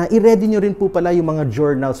na i-ready nyo rin po pala yung mga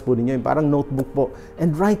journals po ninyo, yung parang notebook po,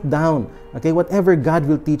 and write down, okay, whatever God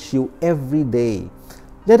will teach you every day.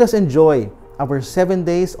 Let us enjoy our 7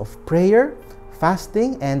 days of prayer,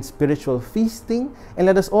 fasting, and spiritual feasting, and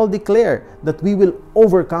let us all declare that we will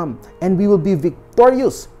overcome and we will be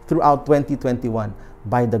victorious throughout 2021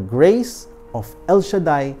 by the grace of El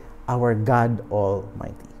Shaddai, our God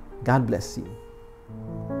Almighty. God bless you.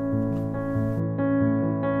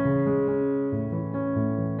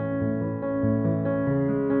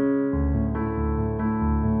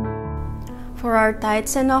 For our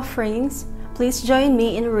tithes and offerings, please join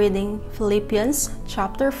me in reading Philippians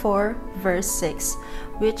chapter 4, verse 6,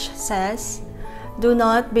 which says, "Do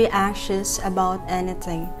not be anxious about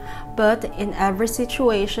anything, but in every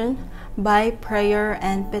situation, by prayer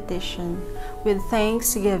and petition, with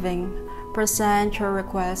thanksgiving, present your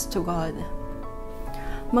requests to God."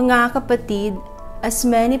 Mga kapatid, as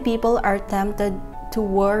many people are tempted to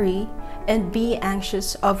worry and be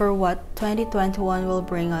anxious over what 2021 will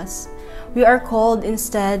bring us, we are called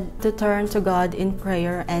instead to turn to God in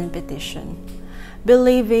prayer and petition.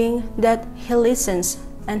 believing that He listens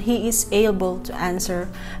and He is able to answer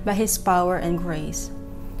by His power and grace.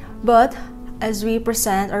 But as we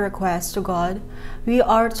present our request to God, we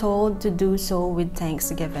are told to do so with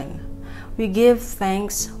thanksgiving. We give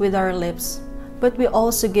thanks with our lips, but we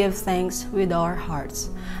also give thanks with our hearts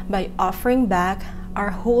by offering back our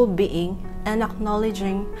whole being and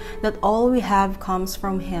acknowledging that all we have comes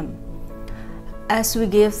from Him. As we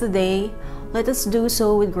give today, let us do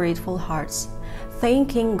so with grateful hearts,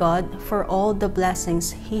 thanking God for all the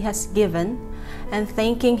blessings He has given and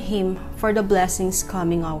thanking Him for the blessings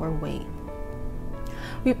coming our way.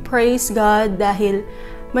 We praise God dahil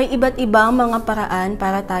may iba't ibang mga paraan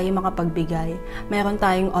para tayo makapagbigay. Mayroon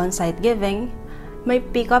tayong on-site giving, may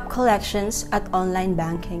pick-up collections at online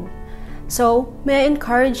banking. So, may I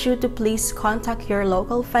encourage you to please contact your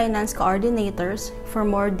local finance coordinators for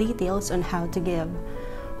more details on how to give.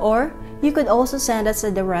 Or, you could also send us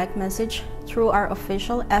a direct message through our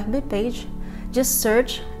official FB page. Just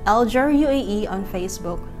search LJOR UAE on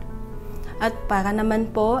Facebook. At para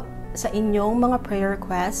naman po sa inyong mga prayer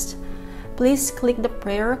requests, please click the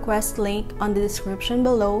prayer request link on the description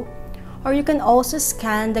below, or you can also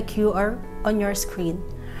scan the QR on your screen.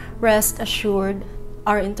 Rest assured,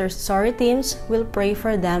 our intercessory teams will pray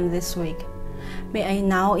for them this week. May I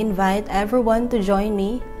now invite everyone to join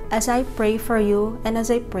me as I pray for you and as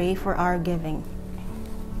I pray for our giving.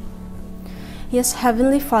 Yes,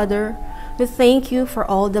 Heavenly Father, we thank you for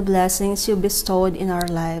all the blessings you bestowed in our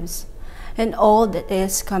lives and all that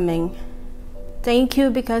is coming. Thank you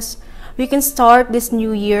because we can start this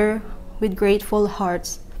new year with grateful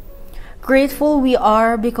hearts. Grateful we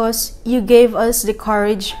are because you gave us the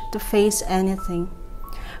courage to face anything.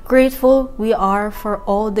 Grateful we are for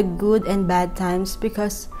all the good and bad times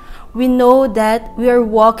because we know that we are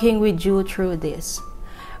walking with you through this.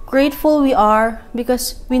 Grateful we are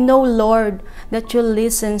because we know, Lord, that you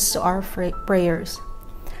listen to our prayers.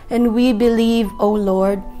 And we believe, O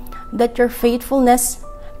Lord, that your faithfulness,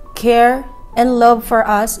 care, and love for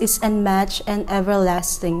us is unmatched and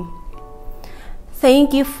everlasting.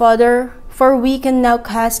 Thank you, Father, for we can now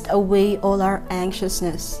cast away all our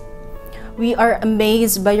anxiousness. We are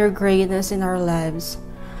amazed by your greatness in our lives.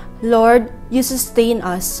 Lord, you sustain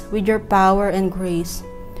us with your power and grace.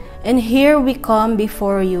 And here we come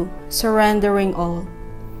before you, surrendering all.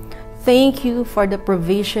 Thank you for the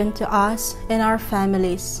provision to us and our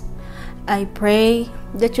families. I pray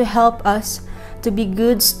that you help us to be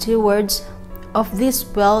good stewards of this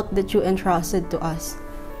wealth that you entrusted to us.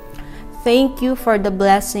 Thank you for the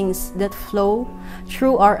blessings that flow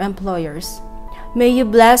through our employers. May you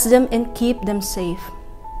bless them and keep them safe.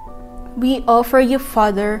 We offer you,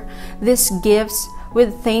 Father, these gifts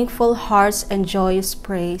with thankful hearts and joyous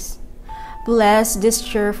praise. Bless these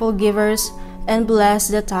cheerful givers and bless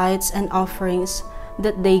the tithes and offerings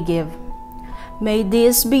that they give. May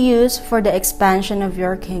this be used for the expansion of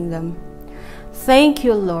your kingdom. Thank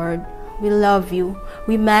you, Lord. We love you.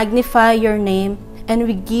 We magnify your name and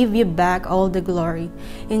we give you back all the glory.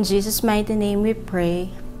 In Jesus' mighty name we pray.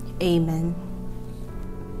 Amen.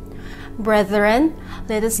 Brethren,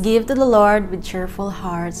 let us give to the Lord with cheerful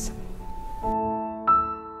hearts.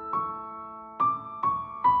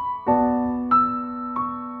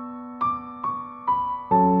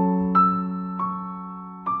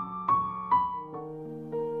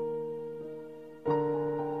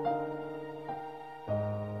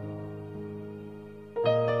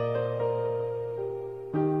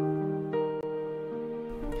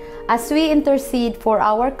 As we intercede for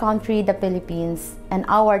our country, the Philippines, and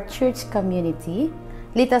our church community,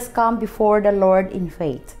 let us come before the Lord in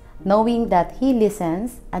faith, knowing that He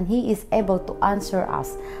listens and He is able to answer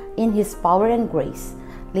us in His power and grace.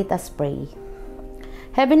 Let us pray.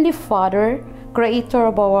 Heavenly Father, Creator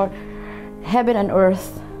of our heaven and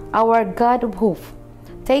earth, our God of hope,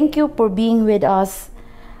 thank you for being with us,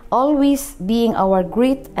 always being our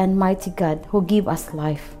great and mighty God who give us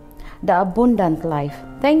life, the abundant life.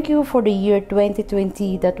 Thank you for the year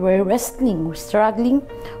 2020 that we're struggling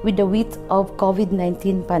with the weight of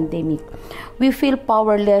COVID-19 pandemic. We feel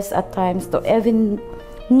powerless at times to even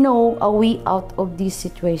know a way out of these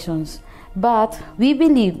situations. But we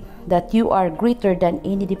believe that you are greater than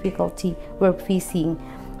any difficulty we're facing,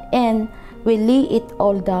 and we lay it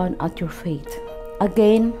all down at your feet.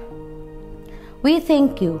 Again, we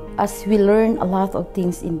thank you as we learn a lot of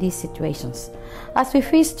things in these situations. As we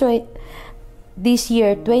face this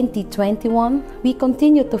year 2021, we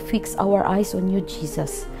continue to fix our eyes on you,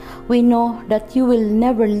 Jesus. We know that you will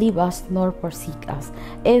never leave us nor forsake us.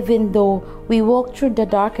 Even though we walk through the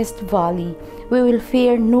darkest valley, we will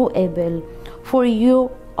fear no evil, for you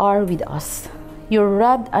are with us. Your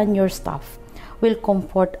rod and your staff will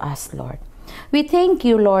comfort us, Lord. We thank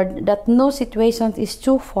you, Lord, that no situation is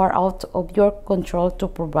too far out of your control to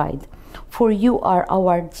provide. For you are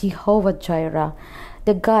our Jehovah Jireh,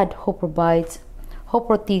 the God who provides, who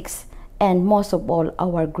protects, and most of all,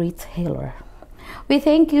 our great healer. We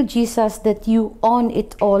thank you, Jesus, that you own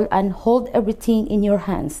it all and hold everything in your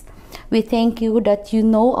hands. We thank you that you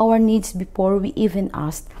know our needs before we even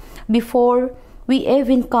ask, before we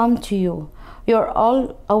even come to you. You're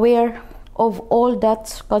all aware of all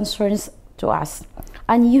that concerns to us,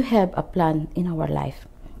 and you have a plan in our life.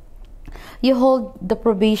 You hold the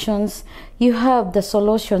provisions, you have the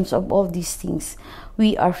solutions of all these things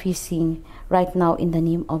we are facing right now in the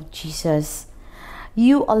name of Jesus.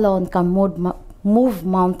 You alone can move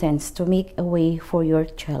mountains to make a way for your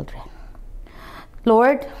children.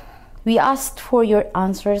 Lord, we ask for your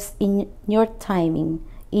answers in your timing,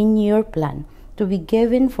 in your plan, to be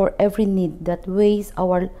given for every need that weighs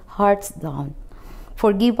our hearts down.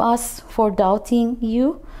 Forgive us for doubting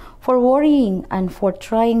you, for worrying, and for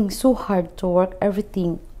trying so hard to work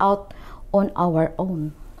everything out on our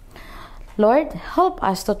own. Lord, help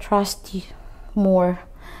us to trust you more.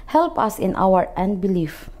 Help us in our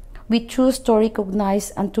unbelief. We choose to recognize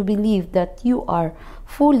and to believe that you are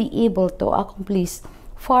fully able to accomplish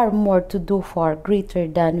far more, to do far greater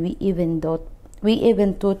than we even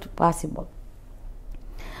thought possible.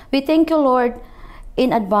 We thank you, Lord,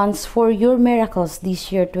 in advance for your miracles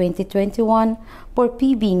this year 2021, for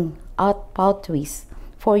paving out pathways,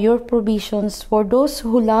 for your provisions for those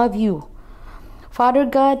who love you. Father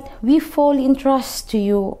God, we fully entrust to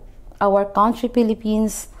you our country,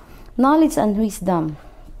 Philippines, knowledge and wisdom.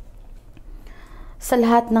 Sa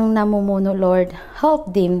lahat ng namumuno, Lord,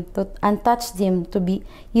 help them and touch them to be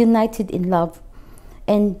united in love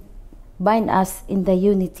and bind us in the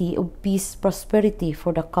unity of peace, prosperity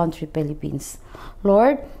for the country, Philippines.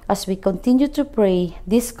 Lord, as we continue to pray,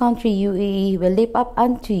 this country, UAE, will lift up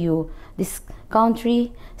unto you. This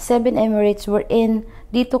country, 7 Emirates we're in,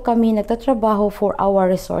 dito kami nagtatrabaho for our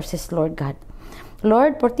resources, Lord God.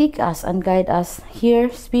 Lord, protect us and guide us here,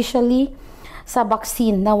 especially sa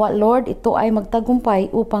vaccine. Nawa, Lord, ito ay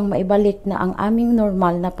magtagumpay upang maibalik na ang aming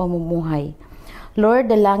normal na pamumuhay.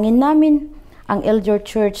 Lord, dalangin namin ang LJOR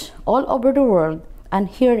Church all over the world, and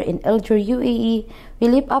here in LJOR UAE, we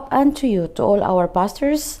lift up unto you, to all our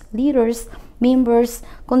pastors, leaders, members,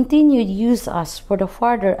 continue to use us for the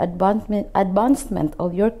further advancement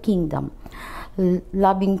of your kingdom,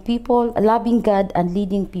 loving people, loving God, and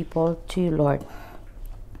leading people to you, Lord.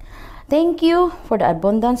 Thank you for the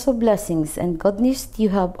abundance of blessings and goodness you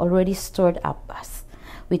have already stored up us.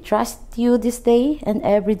 We trust you this day and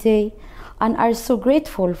every day, and are so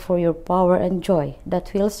grateful for your power and joy that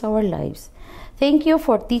fills our lives. Thank you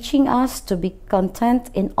for teaching us to be content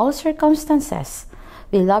in all circumstances.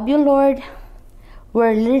 We love you, Lord.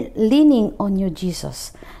 We're leaning on you,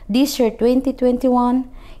 Jesus. This year, 2021,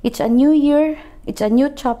 it's a new year, it's a new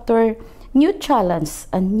chapter, new challenge,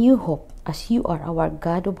 and new hope, as you are our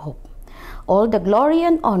God of hope. All the glory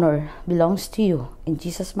and honor belongs to you. In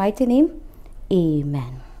Jesus' mighty name,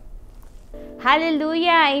 amen.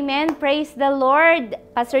 Hallelujah! Amen! Praise the Lord!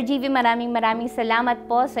 Pastor GV, maraming salamat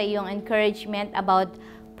po sa iyong encouragement about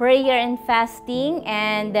prayer and fasting.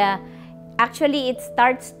 And actually, it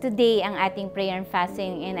starts today ang ating prayer and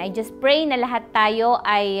fasting. And I just pray na lahat tayo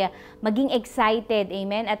ay maging excited,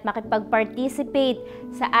 amen, at makipag-participate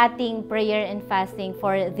sa ating prayer and fasting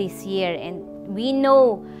for this year. And we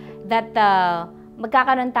know that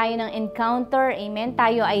magkakaroon tayo ng encounter, amen,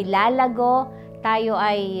 tayo ay lalago, tayo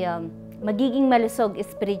ay magiging malusog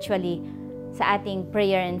spiritually sa ating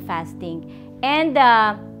prayer and fasting. And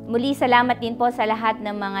muli salamat din po sa lahat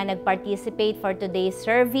ng mga nag-participate for today's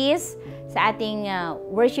service, sa ating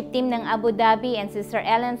worship team ng Abu Dhabi, and Sister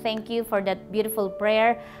Elen, thank you for that beautiful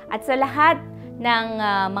prayer. At sa lahat ng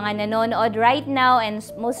mga nanonood right now, and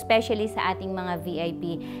most especially sa ating mga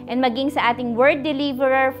VIP. And maging sa ating word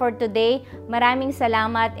deliverer for today, maraming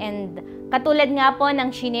salamat. And katulad nga po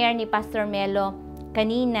ng shinare ni Pastor Melo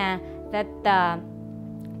kanina, that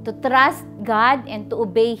to trust God and to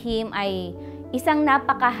obey Him ay isang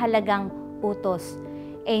napakahalagang utos.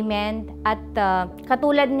 Amen? At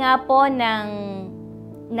katulad nga po ng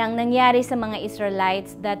nangyari sa mga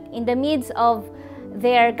Israelites, that in the midst of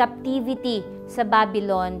their captivity sa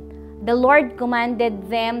Babylon, the Lord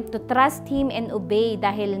commanded them to trust Him and obey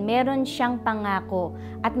dahil meron siyang pangako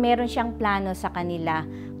at meron siyang plano sa kanila.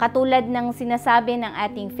 Katulad ng sinasabi ng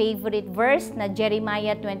ating favorite verse na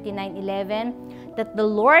Jeremiah 29:11, that the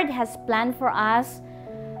Lord has planned for us,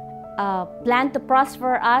 plan to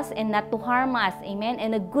prosper us and not to harm us, amen,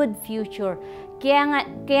 and a good future.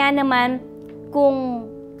 Kaya naman, kung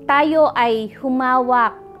tayo ay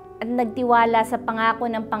humawak at nagtiwala sa pangako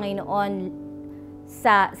ng Panginoon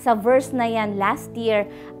sa verse na yan last year,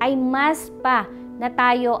 ay mas pa na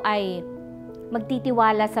tayo ay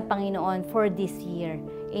magtitiwala sa Panginoon for this year.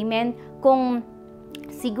 Amen?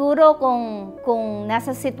 Siguro kung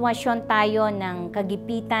nasa sitwasyon tayo ng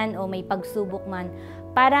kagipitan o may pagsubok man,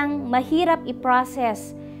 parang mahirap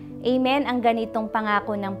i-process, amen, ang ganitong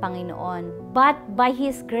pangako ng Panginoon. But by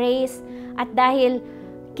His grace, at dahil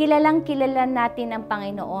kilalang-kilala natin ang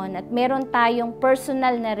Panginoon at meron tayong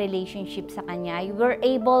personal na relationship sa Kanya, we're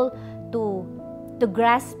able to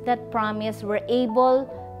grasp that promise, we're able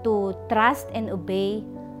to trust and obey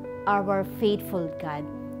our faithful God.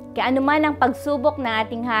 Kaya anuman ang pagsubok na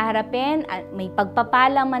ating haharapin, may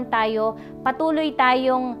pagpapala man tayo, patuloy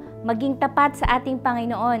tayong maging tapat sa ating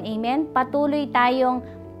Panginoon. Amen? Patuloy tayong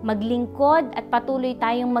maglingkod at patuloy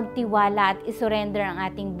tayong magtiwala at isurrender ang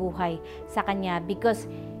ating buhay sa Kanya because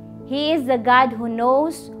He is the God who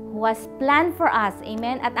knows, who has planned for us.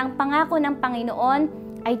 Amen? At ang pangako ng Panginoon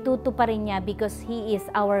ay tutuparin niya because He is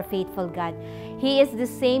our faithful God. He is the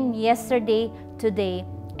same yesterday, today,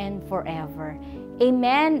 and forever.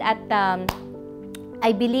 Amen. At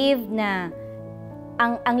I believe na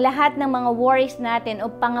ang lahat ng mga worries natin o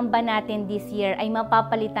pangamba natin this year ay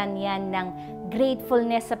mapapalitan yan ng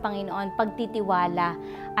gratefulness sa Panginoon, pagtitiwala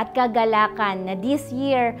at kagalakan na this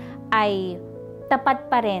year ay tapat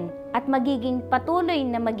pa rin at patuloy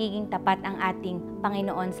na magiging tapat ang ating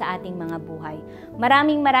Panginoon sa ating mga buhay.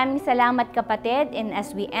 Maraming salamat kapatid, and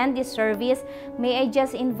as we end this service, may I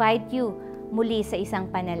just invite you muli sa isang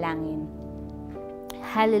panalangin.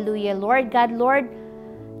 Hallelujah. Lord God, Lord,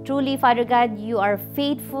 truly, Father God, you are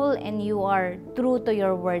faithful and you are true to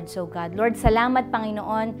your word, so God. Lord, salamat,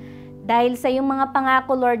 Panginoon, dahil sa iyong mga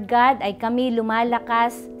pangako, Lord God, ay kami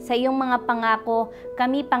lumalakas. Sa iyong mga pangako,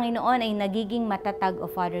 kami, Panginoon, ay nagiging matatag,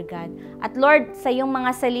 O Father God. At Lord, sa iyong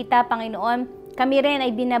mga salita, Panginoon, kami rin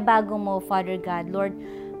ay binabago mo, Father God. Lord,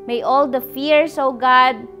 may all the fears, O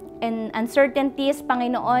God, and uncertainties,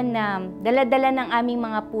 Panginoon, na dala-dala ng aming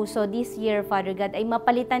mga puso this year, Father God, ay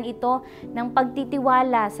mapalitan ito ng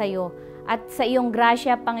pagtitiwala sa iyo. At sa iyong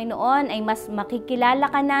grasya, Panginoon, ay mas makikilala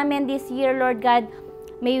ka namin this year, Lord God.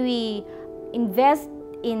 May we invest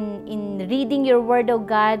in reading your word, O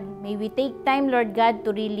God. May we take time, Lord God,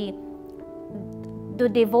 to really to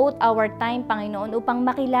devote our time, Panginoon, upang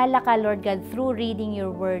makilala ka, Lord God, through reading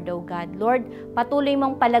your word, O God. Lord, patuloy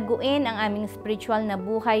mong palaguin ang aming spiritual na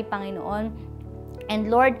buhay, Panginoon.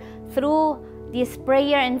 And Lord, through this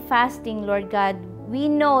prayer and fasting, Lord God, we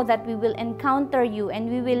know that we will encounter you and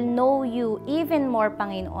we will know you even more,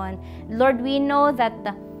 Panginoon. Lord, we know that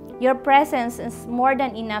your presence is more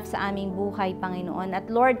than enough sa aming buhay, Panginoon. At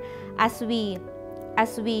Lord, as we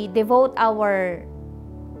devote our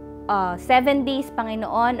 7 days,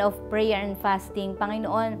 Panginoon, of prayer and fasting,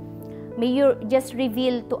 Panginoon, may you just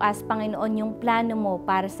reveal to us, Panginoon, yung plano mo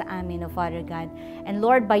para sa amin, O Father God. And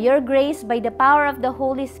Lord, by your grace, by the power of the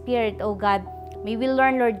Holy Spirit, O God, may we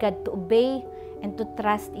learn, Lord God, to obey and to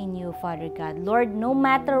trust in you, Father God. Lord, no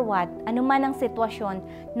matter what, anuman ang sitwasyon,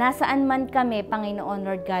 nasaan man kami, Panginoon,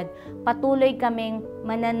 Lord God, patuloy kaming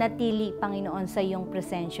mananatili, Panginoon, sa iyong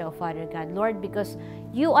presensya, O Father God. Lord, because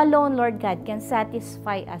you alone, Lord God, can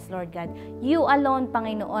satisfy us, Lord God. You alone,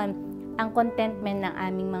 Panginoon, ang contentment ng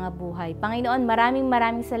aming mga buhay. Panginoon,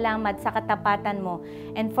 maraming salamat sa katapatan mo.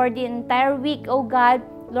 And for the entire week, O God,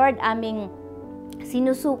 Lord, aming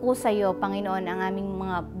sinusuko sa iyo, Panginoon, ang aming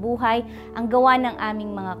mga buhay, ang gawa ng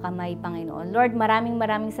aming mga kamay, Panginoon. Lord,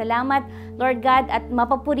 maraming salamat, Lord God, at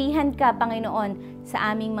mapapurihan ka, Panginoon,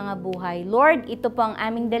 sa aming mga buhay. Lord, ito po ang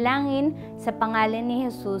aming dalangin sa pangalan ni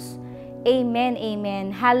Jesus. Amen,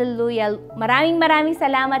 amen. Hallelujah. Maraming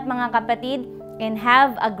salamat, mga kapatid, and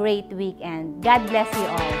have a great weekend. God bless you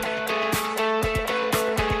all.